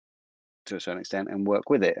that to a certain extent and work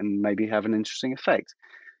with it and maybe have an interesting effect.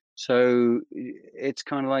 So it's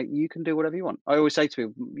kind of like you can do whatever you want. I always say to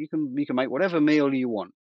people, you can make whatever meal you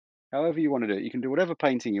want, however you want to do it. You can do whatever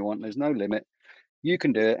painting you want. There's no limit. You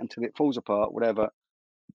can do it until it falls apart, whatever.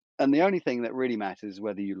 And the only thing that really matters is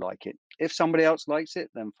whether you like it. If somebody else likes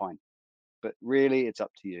it, then fine. But really, it's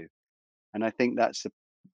up to you. And I think that's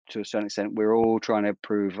to a certain extent, we're all trying to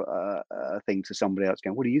prove a thing to somebody else.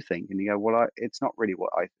 Going, what do you think? And you go, well, it's not really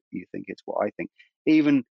what you think. It's what I think.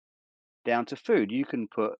 Even down to food, you can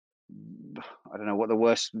put, I don't know what the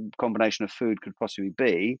worst combination of food could possibly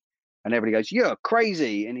be, and everybody goes, "You're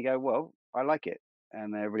crazy," and you go, "Well, I like it,"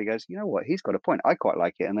 and everybody goes, "You know what? He's got a point. I quite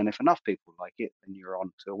like it." And then if enough people like it, then you're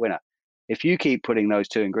on to a winner. If you keep putting those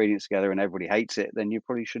two ingredients together and everybody hates it, then you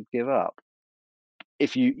probably should give up.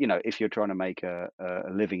 If you're trying to make a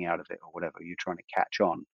living out of it or whatever, you're trying to catch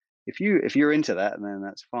on. If you're into that, then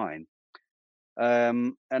that's fine.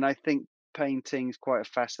 And I think painting's quite a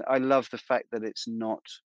fascinating. I love the fact that it's not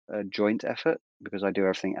a joint effort because I do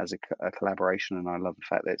everything as a collaboration, and I love the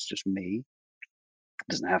fact that it's just me. It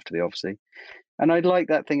doesn't have to be, obviously. And I like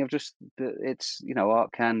that thing of just that it's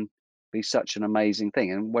art can be such an amazing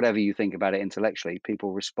thing, and whatever you think about it intellectually,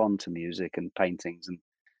 people respond to music and paintings and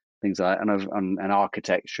things like that, and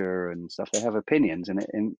architecture and stuff. They have opinions,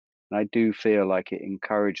 and I do feel like it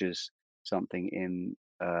encourages something in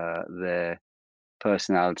their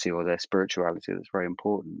personality or their spirituality that's very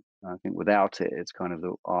important. I think without it, it's kind of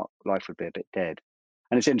the art life would be a bit dead.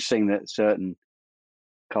 And it's interesting that certain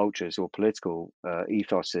cultures or political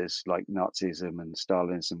ethoses like Nazism and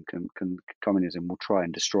Stalinism, communism will try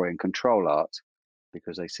and destroy and control art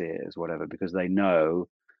because they see it as whatever, because they know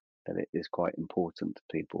that it is quite important to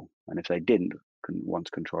people. And if they didn't want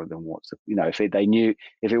to control it, then they knew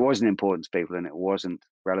if it wasn't important to people and it wasn't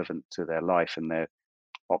relevant to their life and their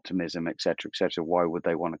optimism, et cetera, why would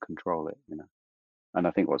they want to control it? And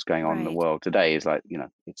I think what's going on in the Right. world today is like,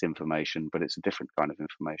 it's information, but it's a different kind of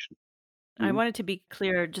information. I Hmm. wanted to be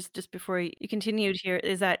clear just before you continued here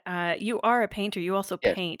is that, you are a painter, you also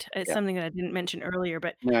Yes. paint. It's Yeah. something that I didn't mention earlier,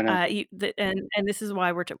 but, No, no. you the and this is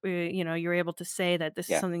why you're able to say that this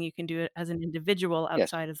is Yeah. something you can do as an individual Yes.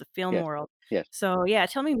 outside of the film Yes. world. Yes. So, yeah,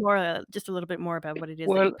 tell me more, just a little bit more about what it is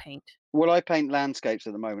that you Well, paint. well, I paint landscapes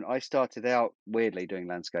at the moment. I started out weirdly doing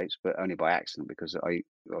landscapes, but only by accident because I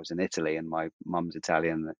was in Italy and my mum's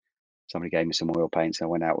Italian. Somebody gave me some oil paints. I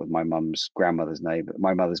went out with my mother's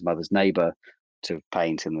mother's neighbor, to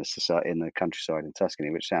paint in the society in the countryside in Tuscany,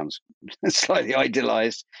 which sounds slightly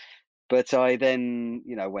idealized. But I then,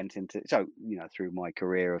 went into through my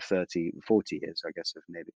career of 30, 40 years, I guess, of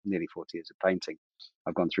nearly 40 years of painting,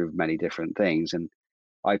 I've gone through many different things, and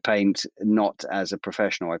I paint not as a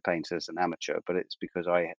professional. I paint as an amateur, but it's because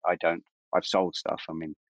I don't. I've sold stuff. I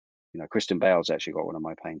mean, Kristen Bale's actually got one of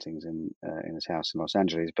my paintings in his house in Los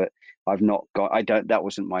Angeles, but I've not got. I don't. That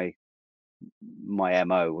wasn't my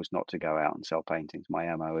MO was not to go out and sell paintings. My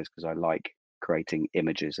MO is because I like creating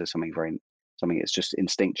images. There's something that's just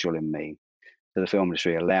instinctual in me. So the film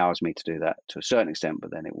industry allows me to do that to a certain extent,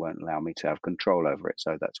 but then it won't allow me to have control over it.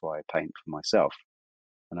 So that's why I paint for myself.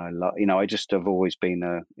 And I just have always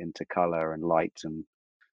been into color and light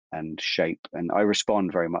and shape, and I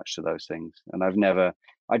respond very much to those things. And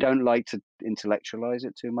I don't like to intellectualize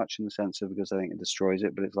it too much in the sense of because I think it destroys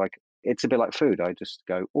it. But it's a bit like food. I just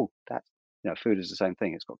go, oh, food is the same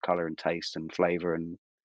thing. It's got color and taste and flavor, and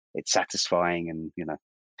it's satisfying, and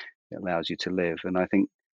it allows you to live. And I think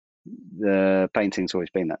the painting's always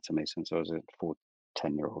been that to me since I was a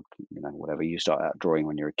 10-year-old, whatever. You start out drawing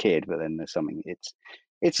when you're a kid, but then there's something.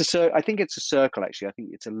 I think it's a circle actually. I think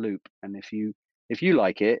it's a loop, and if you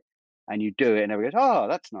like it and you do it, and everybody goes, "Oh,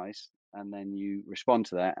 that's nice," and then you respond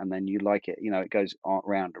to that, and then you like it. It goes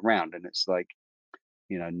round and round, and it's like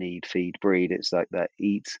need, feed, breed. It's like that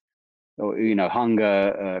eat or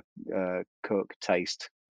hunger, cook, taste,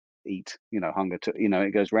 eat. Hunger to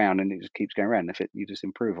it goes round and it just keeps going around. If you just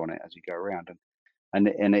improve on it as you go around,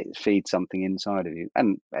 and it feeds something inside of you,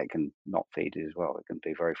 and it can not feed it as well. It can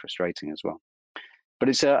be very frustrating as well.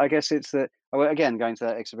 But I guess it's again, going to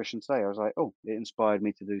that exhibition today, I was like, oh, it inspired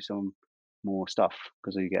me to do some more stuff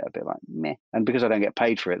because you get a bit like meh, and because I don't get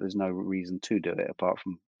paid for it, there's no reason to do it apart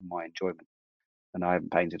from my enjoyment. And I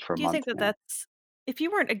haven't painted for a Do you month think that now. that's if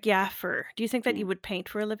you weren't a gaffer, do you think that Mm. you would paint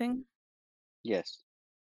for a living? Yes,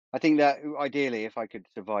 I think that ideally, if I could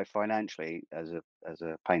survive financially as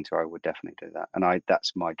a painter, I would definitely do that. And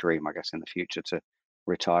that's my dream, I guess, in the future to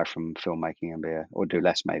retire from filmmaking and or do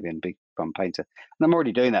less maybe and become a painter. And I'm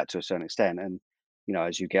already doing that to a certain extent. And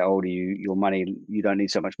as you get older, your money you don't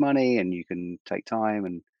need so much money, and you can take time,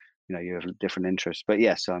 and you have different interests. But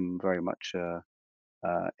yes, I'm very much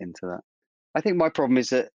into that. I think my problem is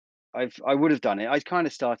that I would have done it. I kind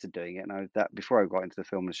of started doing it, and that before I got into the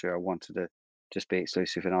film industry, I wanted to just be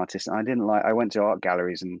exclusive an artist. And I didn't like. I went to art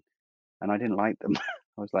galleries and I didn't like them.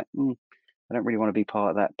 I was like, I don't really want to be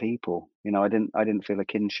part of that people. I didn't feel a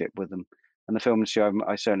kinship with them. And the film industry,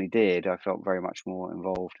 I certainly did. I felt very much more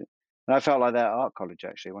involved, and I felt like that at art college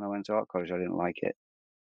actually. When I went to art college, I didn't like it.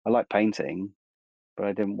 I like painting, but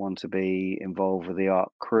I didn't want to be involved with the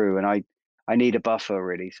art crew. And I need a buffer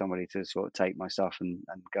really, somebody to sort of take my stuff and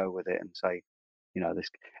go with it and say, this.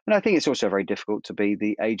 And I think it's also very difficult to be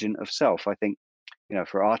the agent of self. I think,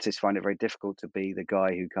 for artists find it very difficult to be the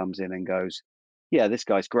guy who comes in and goes, yeah, this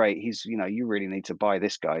guy's great. You really need to buy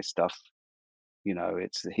this guy's stuff.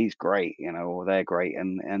 He's great, or they're great,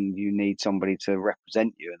 and you need somebody to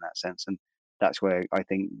represent you in that sense. And that's where I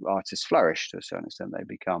think artists flourish to a certain extent.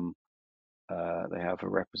 They have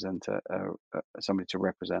a somebody to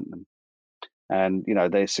represent them, and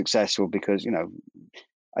they're successful because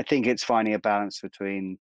I think it's finding a balance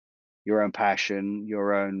between your own passion,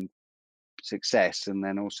 your own success, and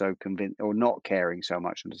then also convince or not caring so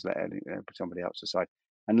much and just let somebody else decide.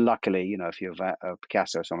 And luckily, if you're a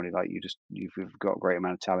Picasso or somebody like you've got a great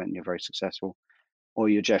amount of talent and you're very successful, or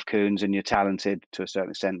you're Jeff Koons and you're talented to a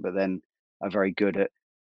certain extent, but then are very good at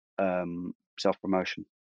self promotion.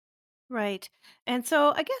 Right. And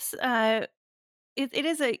so I guess it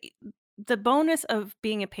is a the bonus of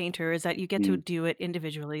being a painter is that you get to Mm. do it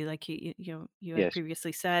individually, like you had Yes,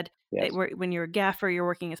 previously said that yes, when you're a gaffer, you're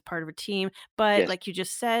working as part of a team. But yes, like you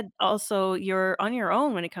just said, also you're on your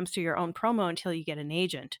own when it comes to your own promo until you get an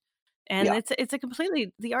agent. And yeah, it's a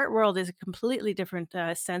completely the art world is a completely different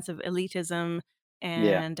sense of elitism,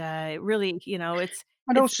 yeah, and really, it's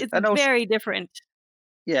and it's also it's very different.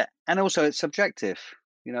 yeah, and also it's subjective.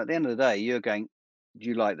 At the end of the day, you're going, "Do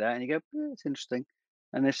you like that?" And you go, "Yeah, it's interesting."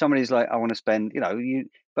 And if somebody's like, "I want to spend,"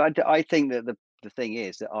 but I think that the thing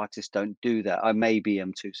is that artists don't do that. I maybe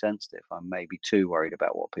am too sensitive. I'm maybe too worried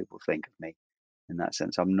about what people think of me in that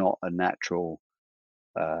sense. I'm not a natural,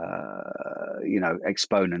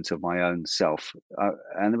 exponent of my own self,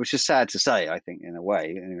 and which is sad to say. I think in a way,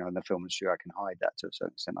 in the film industry, I can hide that to a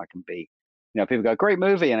certain extent. I can be, people go, "Great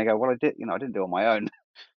movie," and I go, "Well, I didn't do it on my own."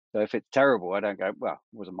 So if it's terrible, I don't go, "Well,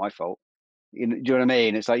 it wasn't my fault." Do you know what I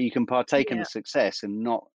mean? It's like you can partake in the Yeah. success and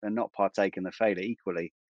not partake in the failure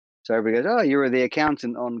equally. So everybody goes, "Oh, you were the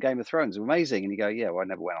accountant on Game of Thrones, amazing," and you go, "Yeah, well, I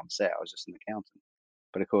never went on set. I was just an accountant."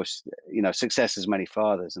 But of course, success has many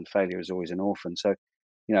fathers, and failure is always an orphan. So,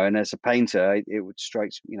 and as a painter, it would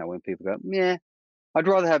strike when people go, "Yeah." I'd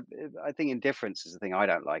rather have. I think indifference is the thing I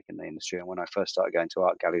don't like in the industry. And when I first started going to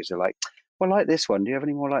art galleries, they're like, "Well, I like this one. Do you have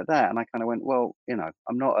any more like that?" And I kind of went, "Well,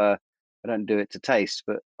 I'm not a. I don't do it to taste,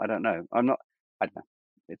 but I don't know. I'm not. I don't know.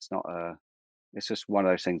 It's not a. It's just one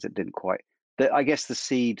of those things that didn't quite. That I guess the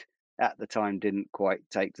seed at the time didn't quite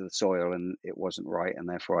take to the soil, and it wasn't right. And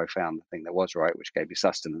therefore, I found the thing that was right, which gave me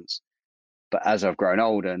sustenance. But as I've grown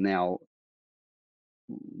older now,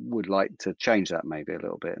 would like to change that maybe a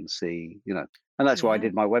little bit and see, and that's why I Yeah.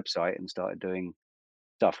 did my website and started doing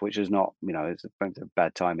stuff, which is not, it's a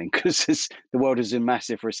bad timing because the world is in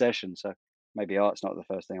massive recession. So maybe art's not the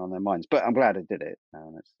first thing on their minds, but I'm glad I did it.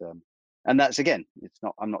 And that's again, it's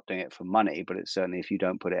not, I'm not doing it for money, but it's certainly if you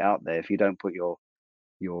don't put it out there, if you don't put your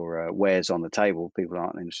wares on the table, people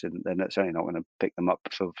aren't interested. They're certainly not going to pick them up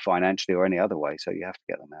for financially or any other way. So you have to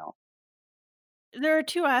get them out. There are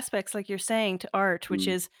 2 aspects, like you're saying, to art, which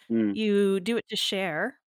Mm. is Mm. you do it to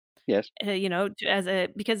share, Yes. as a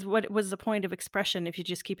because what was the point of expression if you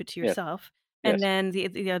just keep it to Yes. yourself? And Yes. then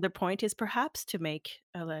the other point is perhaps to make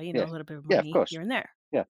a Yes. little bit of Yeah. Of money course. here and there.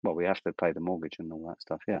 Yeah. Well, we have to pay the mortgage and all that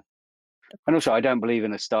stuff. Yeah. Of And also, course. I don't believe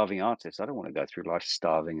in a starving artist. I don't want to go through life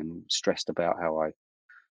starving and stressed about how I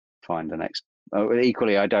find the next. Oh,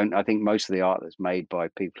 equally, I don't. I think most of the art that's made by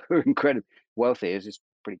people who are incredibly wealthy is just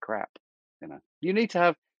pretty crap. You need to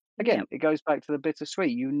have. Yeah. Again, it goes back to the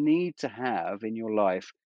bittersweet. You need to have in your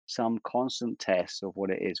life some constant test of what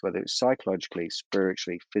it is, whether it's psychologically,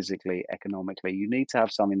 spiritually, physically, economically. You need to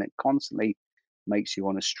have something that constantly makes you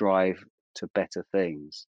want to strive to better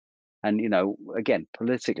things. And, again,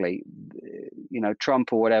 politically,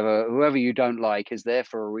 Trump or whatever, whoever you don't like is there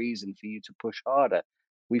for a reason for you to push harder.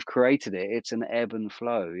 We've created it. It's an ebb and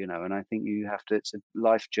flow, and I think you have to, it's a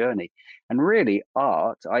life journey. And really,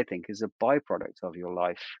 art, I think, is a byproduct of your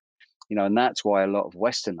life, and that's why a lot of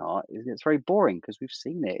Western art it's very boring because we've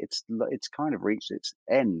seen it. It's kind of reached its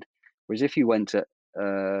end. Whereas if you went to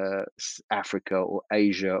Africa or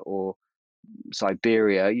Asia or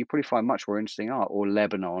Siberia, you probably find much more interesting art, or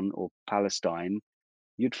Lebanon or Palestine.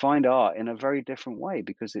 you'd find art in a very different way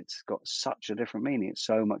because it's got such a different meaning. It's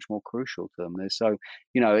so much more crucial to them. There's so,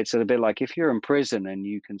 it's a bit like if you're in prison and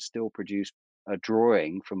you can still produce a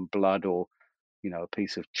drawing from blood or, a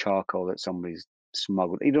piece of charcoal that somebody's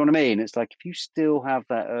smuggled. You know what I mean? It's like if you still have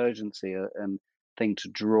that urgency and thing to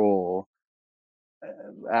draw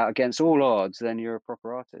out against all odds, then you're a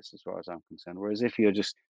proper artist as far as I'm concerned. Whereas if you're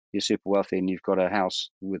super wealthy and you've got a house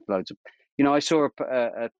with loads of, I saw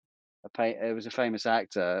it was a famous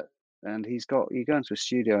actor, and you go into a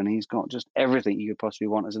studio and he's got just everything you could possibly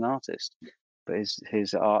want as an artist, but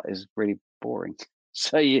his art is really boring.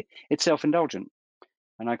 So it's self-indulgent,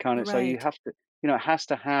 and I kind of so you Right. have to, it has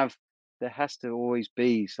to have there has to always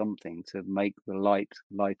be something to make the light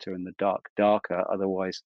lighter and the dark darker.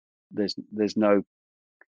 Otherwise, there's no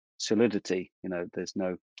solidity. There's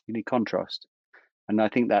no you need contrast. And I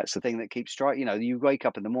think that's the thing that keeps striking. You wake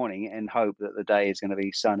up in the morning and hope that the day is going to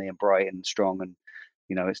be sunny and bright and strong, and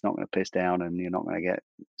it's not going to piss down, and you're not going to get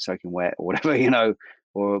soaking wet or whatever,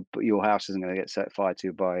 or your house isn't going to get set fire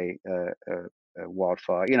to by a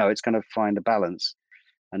wildfire. It's going to find a balance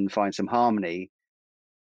and find some harmony.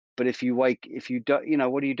 But if you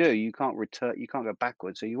don't, what do? You can't return. You can't go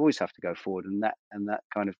backwards. So you always have to go forward, and that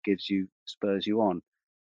kind of spurs you on.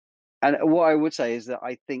 And what I would say is that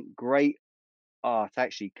I think great art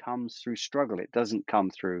actually comes through struggle. It doesn't come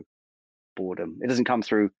through boredom. It doesn't come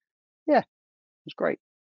through, "Yeah, it's great."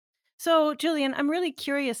 So, Julian, I'm really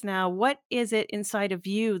curious now. What is it inside of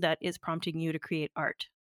you that is prompting you to create art?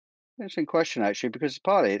 Interesting question, actually, because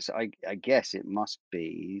partly I guess it must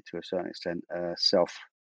be, to a certain extent,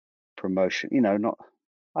 self-promotion, not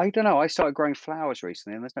I don't know, I started growing flowers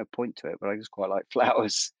recently, and there's no point to it, but I just quite like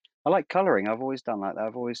flowers. I like coloring, I've always done like that.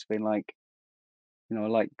 I've always been like,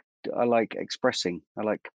 I like expressing.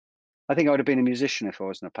 I think I would have been a musician if I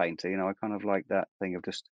wasn't a painter, I kind of like that thing of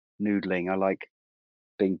just noodling. I like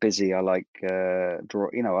being busy. I like, I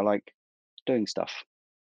like doing stuff.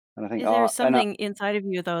 And I think Is there art and something inside of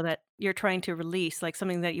you, though, that you're trying to release, like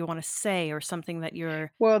something that you wanna say or something that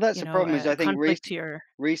you're, well, that's the problem is a I think conflict you're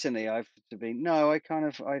recently I've to be no, I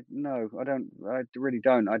don't, I really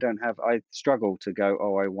don't. I don't have, I struggle to go,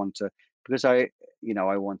 oh, I want to, because I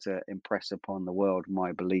want to impress upon the world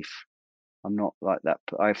my belief. I'm not like that.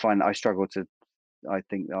 I find I struggle to, I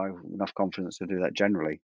think I have enough confidence to do that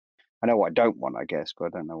generally. I know what I don't want, I guess, but I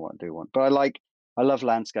don't know what I do want. But I love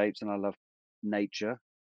landscapes and I love nature.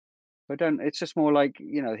 But don't, it's just more like,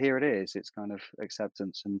 here it is. It's kind of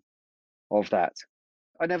acceptance and of that.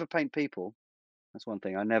 I never paint people. That's one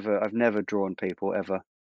thing. I've never drawn people ever.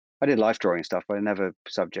 I did life drawing stuff, but I never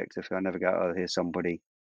subjective. I never go, oh, here's somebody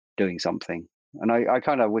doing something. And I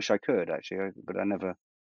kind of wish I could actually, but I never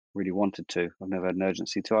really wanted to. I've never had an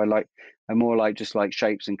urgency to. I'm more like just like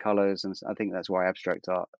shapes and colors. And I think that's why abstract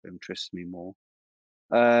art interests me more.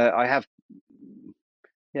 I have,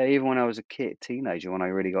 yeah, even when I was a teenager, when I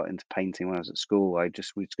really got into painting when I was at school,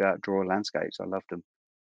 we'd go out and draw landscapes. I loved them.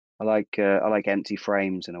 I like empty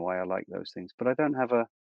frames in a way. I like those things, but I don't know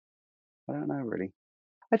really.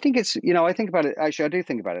 I think it's, I think about it. Actually, I do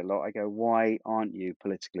think about it a lot. I go, why aren't you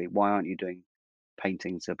politically? Why aren't you doing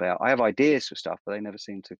paintings about? I have ideas for stuff, but they never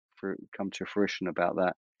seem to come to fruition about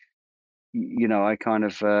that. I kind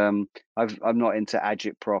of, I'm not into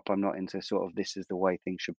agitprop. I'm not into sort of this is the way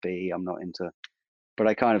things should be. I'm not into, but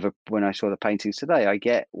I kind of, when I saw the paintings today, I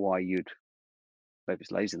get why you'd, maybe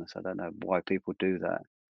it's laziness. I don't know why people do that,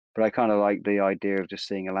 but I kind of like the idea of just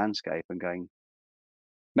seeing a landscape and going,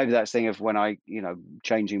 maybe that's the thing of when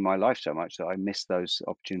changing my life so much that I miss those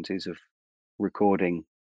opportunities of recording,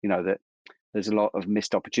 that there's a lot of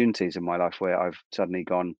missed opportunities in my life where I've suddenly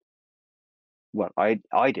gone, well, I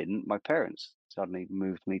didn't, my parents suddenly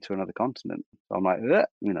moved me to another continent. So I'm like, "Ugh,"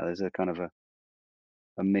 there's a kind of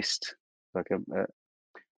a missed, like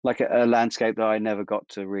a landscape that I never got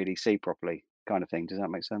to really see properly kind of thing. Does that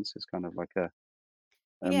make sense? It's kind of like a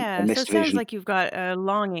Yeah, so it missed sounds vision. like you've got a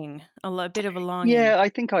longing, bit of a longing. Yeah, I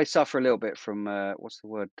think I suffer a little bit from what's the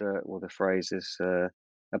word or the phrase is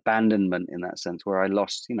abandonment in that sense, where I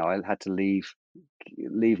lost. I had to leave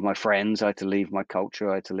my friends. I had to leave my culture.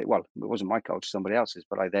 I had to leave. Well, it wasn't my culture, somebody else's.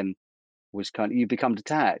 But I then was kind of you become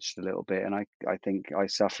detached a little bit, and I think I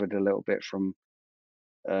suffered a little bit from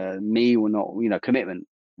me or not commitment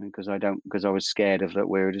because I was scared of that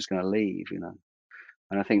we were just going to leave.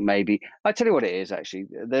 And I think maybe I tell you what it is actually.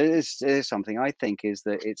 There is something I think is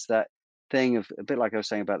that it's that thing of a bit like I was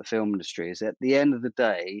saying about the film industry. Is at the end of the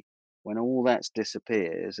day, when all that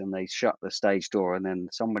disappears and they shut the stage door, and then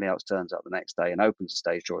somebody else turns up the next day and opens the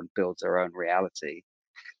stage door and builds their own reality.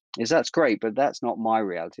 Is that's great, but that's not my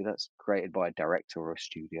reality. That's created by a director or a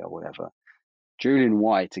studio or whatever. Julian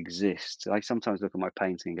White exists. I sometimes look at my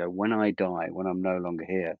painting and go, when I die, when I'm no longer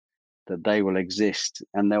here, that they will exist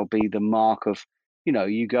and they'll be the mark of,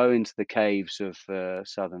 you go into the caves of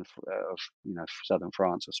southern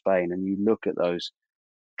France or Spain, and you look at those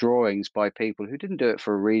drawings by people who didn't do it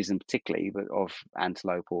for a reason particularly, but of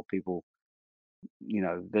antelope or people,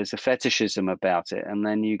 there's a fetishism about it. And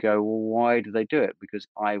then you go, well, why do they do it? Because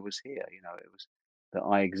I was here, it was that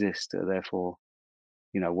I exist. Therefore,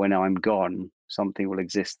 when I'm gone, something will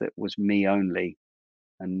exist that was me only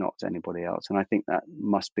and not anybody else. And I think that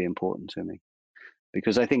must be important to me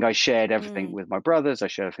because I think I shared everything Mm. with my brothers, I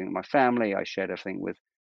shared everything with my family, I shared everything with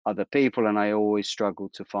other people, and I always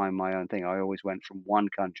struggled to find my own thing. I always went from one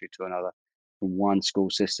country to another, from one school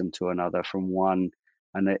system to another, from one,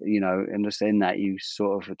 and just in that you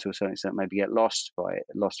sort of, to a certain extent, maybe get lost by it,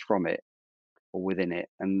 lost from it or within it.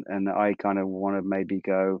 And I kind of want to maybe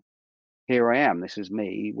go, here I am. This is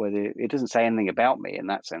me. Whether it doesn't say anything about me in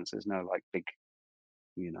that sense, there's no like big,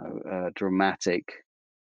 dramatic,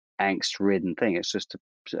 angst-ridden thing. It's just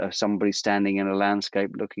somebody standing in a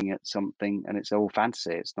landscape looking at something, and it's all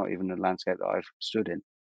fantasy. It's not even a landscape that I've stood in.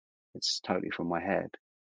 It's totally from my head,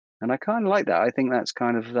 and I kind of like that. I think that's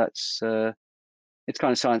it's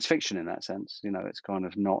kind of science fiction in that sense. It's kind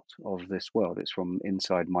of not of this world. It's from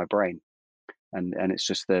inside my brain, and it's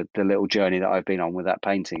just the little journey that I've been on with that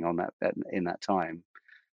painting on that in that time.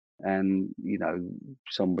 And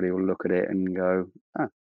somebody will look at it and go, ah,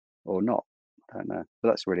 or not. I don't know, but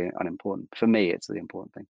that's really unimportant for me. It's the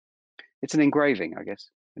important thing. It's an engraving, I guess,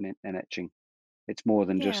 an etching. It's more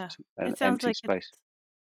than Yeah. just an It sounds empty like space.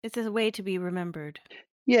 it's a way to be remembered.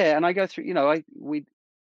 Yeah, and I go through.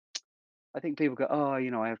 I think people go, oh,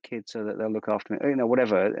 I have kids so that they'll look after me,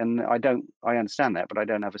 whatever. And I don't. I understand that, but I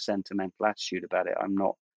don't have a sentimental attitude about it. I'm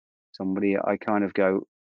not somebody. I kind of go,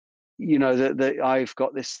 that I've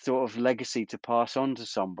got this sort of legacy to pass on to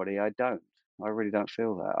somebody. I don't. I really don't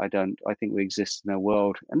feel that. I don't. I think we exist in a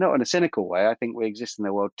world, and not in a cynical way. I think we exist in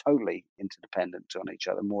a world totally interdependent on each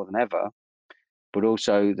other more than ever. But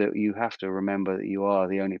also that you have to remember that you are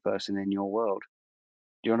the only person in your world.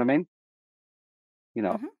 Do you know what I mean?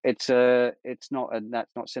 Mhm. It's not, and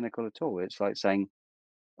that's not cynical at all. It's like saying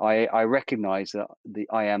I recognize that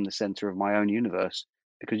I am the center of my own universe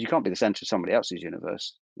because you can't be the center of somebody else's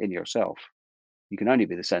universe in yourself. You can only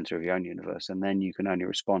be the center of your own universe, and then you can only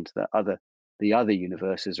respond to the other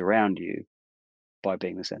universes around you by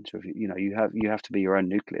being the center of you have to be your own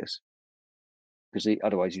nucleus because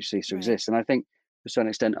otherwise you cease to Right. exist. And I think to a certain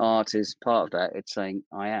extent, art is part of that. It's saying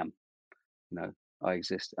I am, you know, I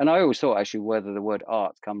exist. And I always thought actually whether the word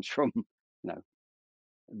art comes from, know,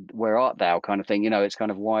 where art thou kind of thing. It's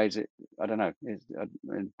kind of why is it? I don't know.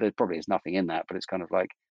 There probably is nothing in that, but it's kind of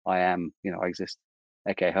like I am, I exist,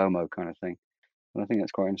 ecce homo kind of thing. And I think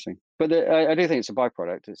that's quite interesting. But I do think it's a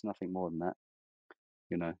byproduct. It's nothing more than that,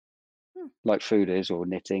 you know, Hmm. like food is or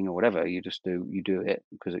knitting or whatever. You do it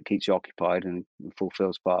because it keeps you occupied and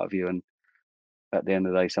fulfills part of you. And at the end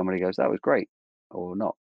of the day, somebody goes, that was great or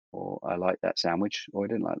not, or I like that sandwich or I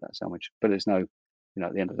didn't like that sandwich. But there's no,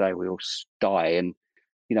 at the end of the day, we all die. And,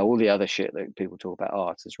 all the other shit that people talk about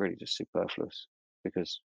art is really just superfluous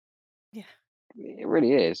because Yeah. it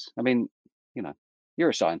really is. I mean, you know, you're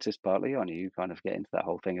a scientist partly, aren't you? You kind of get into that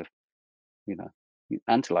whole thing of, you know,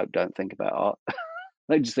 antelope don't think about art.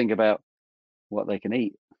 They just think about what they can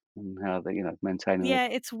eat and how they, maintaining the Yeah,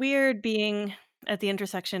 it's weird being at the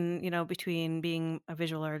intersection, between being a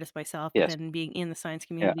visual artist myself, but yes, then being in the science yeah,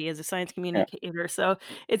 community as a science yeah, communicator. So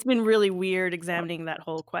it's been really weird examining that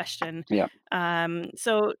whole question. yeah,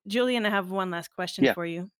 So Julian, I have one last question yeah, for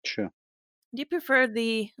you. sure. Do you prefer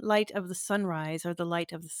the light of the sunrise or the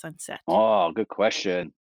light of the sunset? Oh, good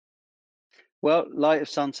question. Well, Light of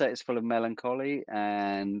Sunset is full of melancholy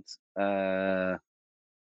uh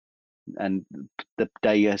and the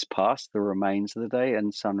day has passed, the remains of the day,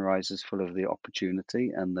 and sunrise is full of the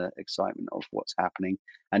opportunity and the excitement of what's happening.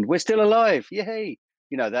 And we're still alive. Yay.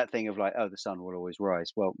 That thing of like, oh, the sun will always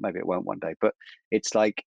rise. Well, maybe it won't one day, but it's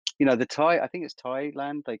like, the I think it's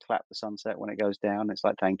Thailand, they clap the sunset when it goes down. It's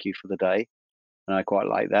like, thank you for the day. And I quite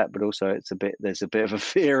like that. But also there's a bit of a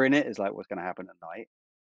fear in it. It's like, what's going to happen at night?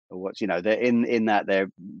 Or what's, there in that there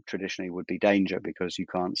traditionally would be danger because you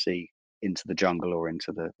can't see into the jungle or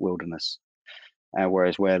into the wilderness,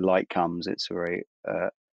 whereas where light comes, it's very.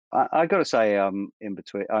 I got to say, in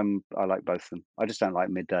between. I like both of them. I just don't like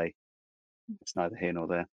midday. It's neither here nor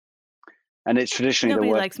there, and it's traditionally the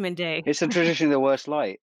Nobody worst. likes midday. It's a traditionally the worst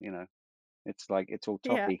light. It's like it's all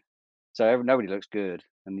Yeah. toppy, so nobody looks good,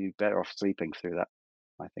 and you're better off sleeping through that.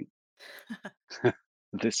 I think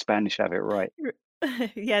the Spanish have it right.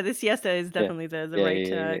 Yeah, the siesta is Yeah. definitely the Yeah, right, yeah,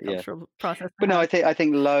 yeah, yeah, yeah. cultural process to But no, have. I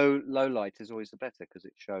think low light is always the better because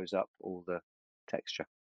it shows up all the texture.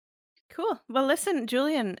 Cool. Well, listen,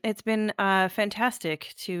 Julian, it's been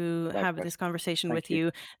fantastic to have Likewise. this conversation Thank with you.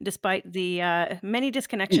 you, despite the many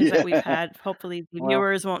disconnections that we've Yeah. had. Hopefully, the Well,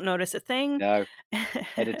 viewers won't notice a thing. no,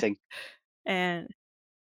 editing. And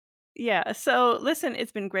yeah, so listen,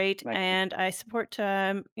 it's been great, Thank you. and I support.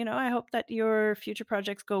 I hope that your future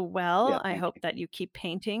projects go well. Yeah, I thank hope you. that you keep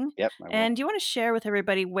painting. Yep, I will. And do you want to share with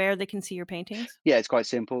everybody where they can see your paintings? Yeah, it's quite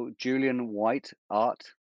simple.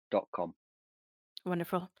 julianwhiteart.com.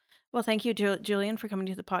 Wonderful. Well, thank you, Julian, for coming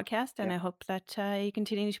to the podcast, and Yeah. I hope that you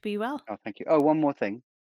continue to be well. Oh, thank you. Oh, one more thing.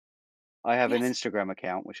 I have an Yes. Instagram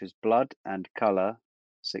account which is Blood and Color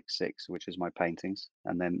 66, which is my paintings,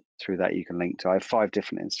 and then through that you can link to. I have 5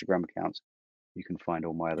 different Instagram accounts. You can find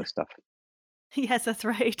all my other stuff. Yes, that's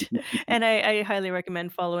right. And I highly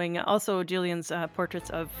recommend following. Also, Julian's portraits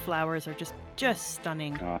of flowers are just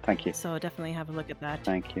stunning. Oh, thank you. So definitely have a look at that.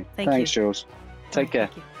 Thank you. Thank Thanks, you. Jules. All Take right. care.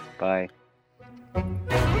 Thank you.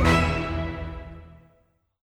 Bye.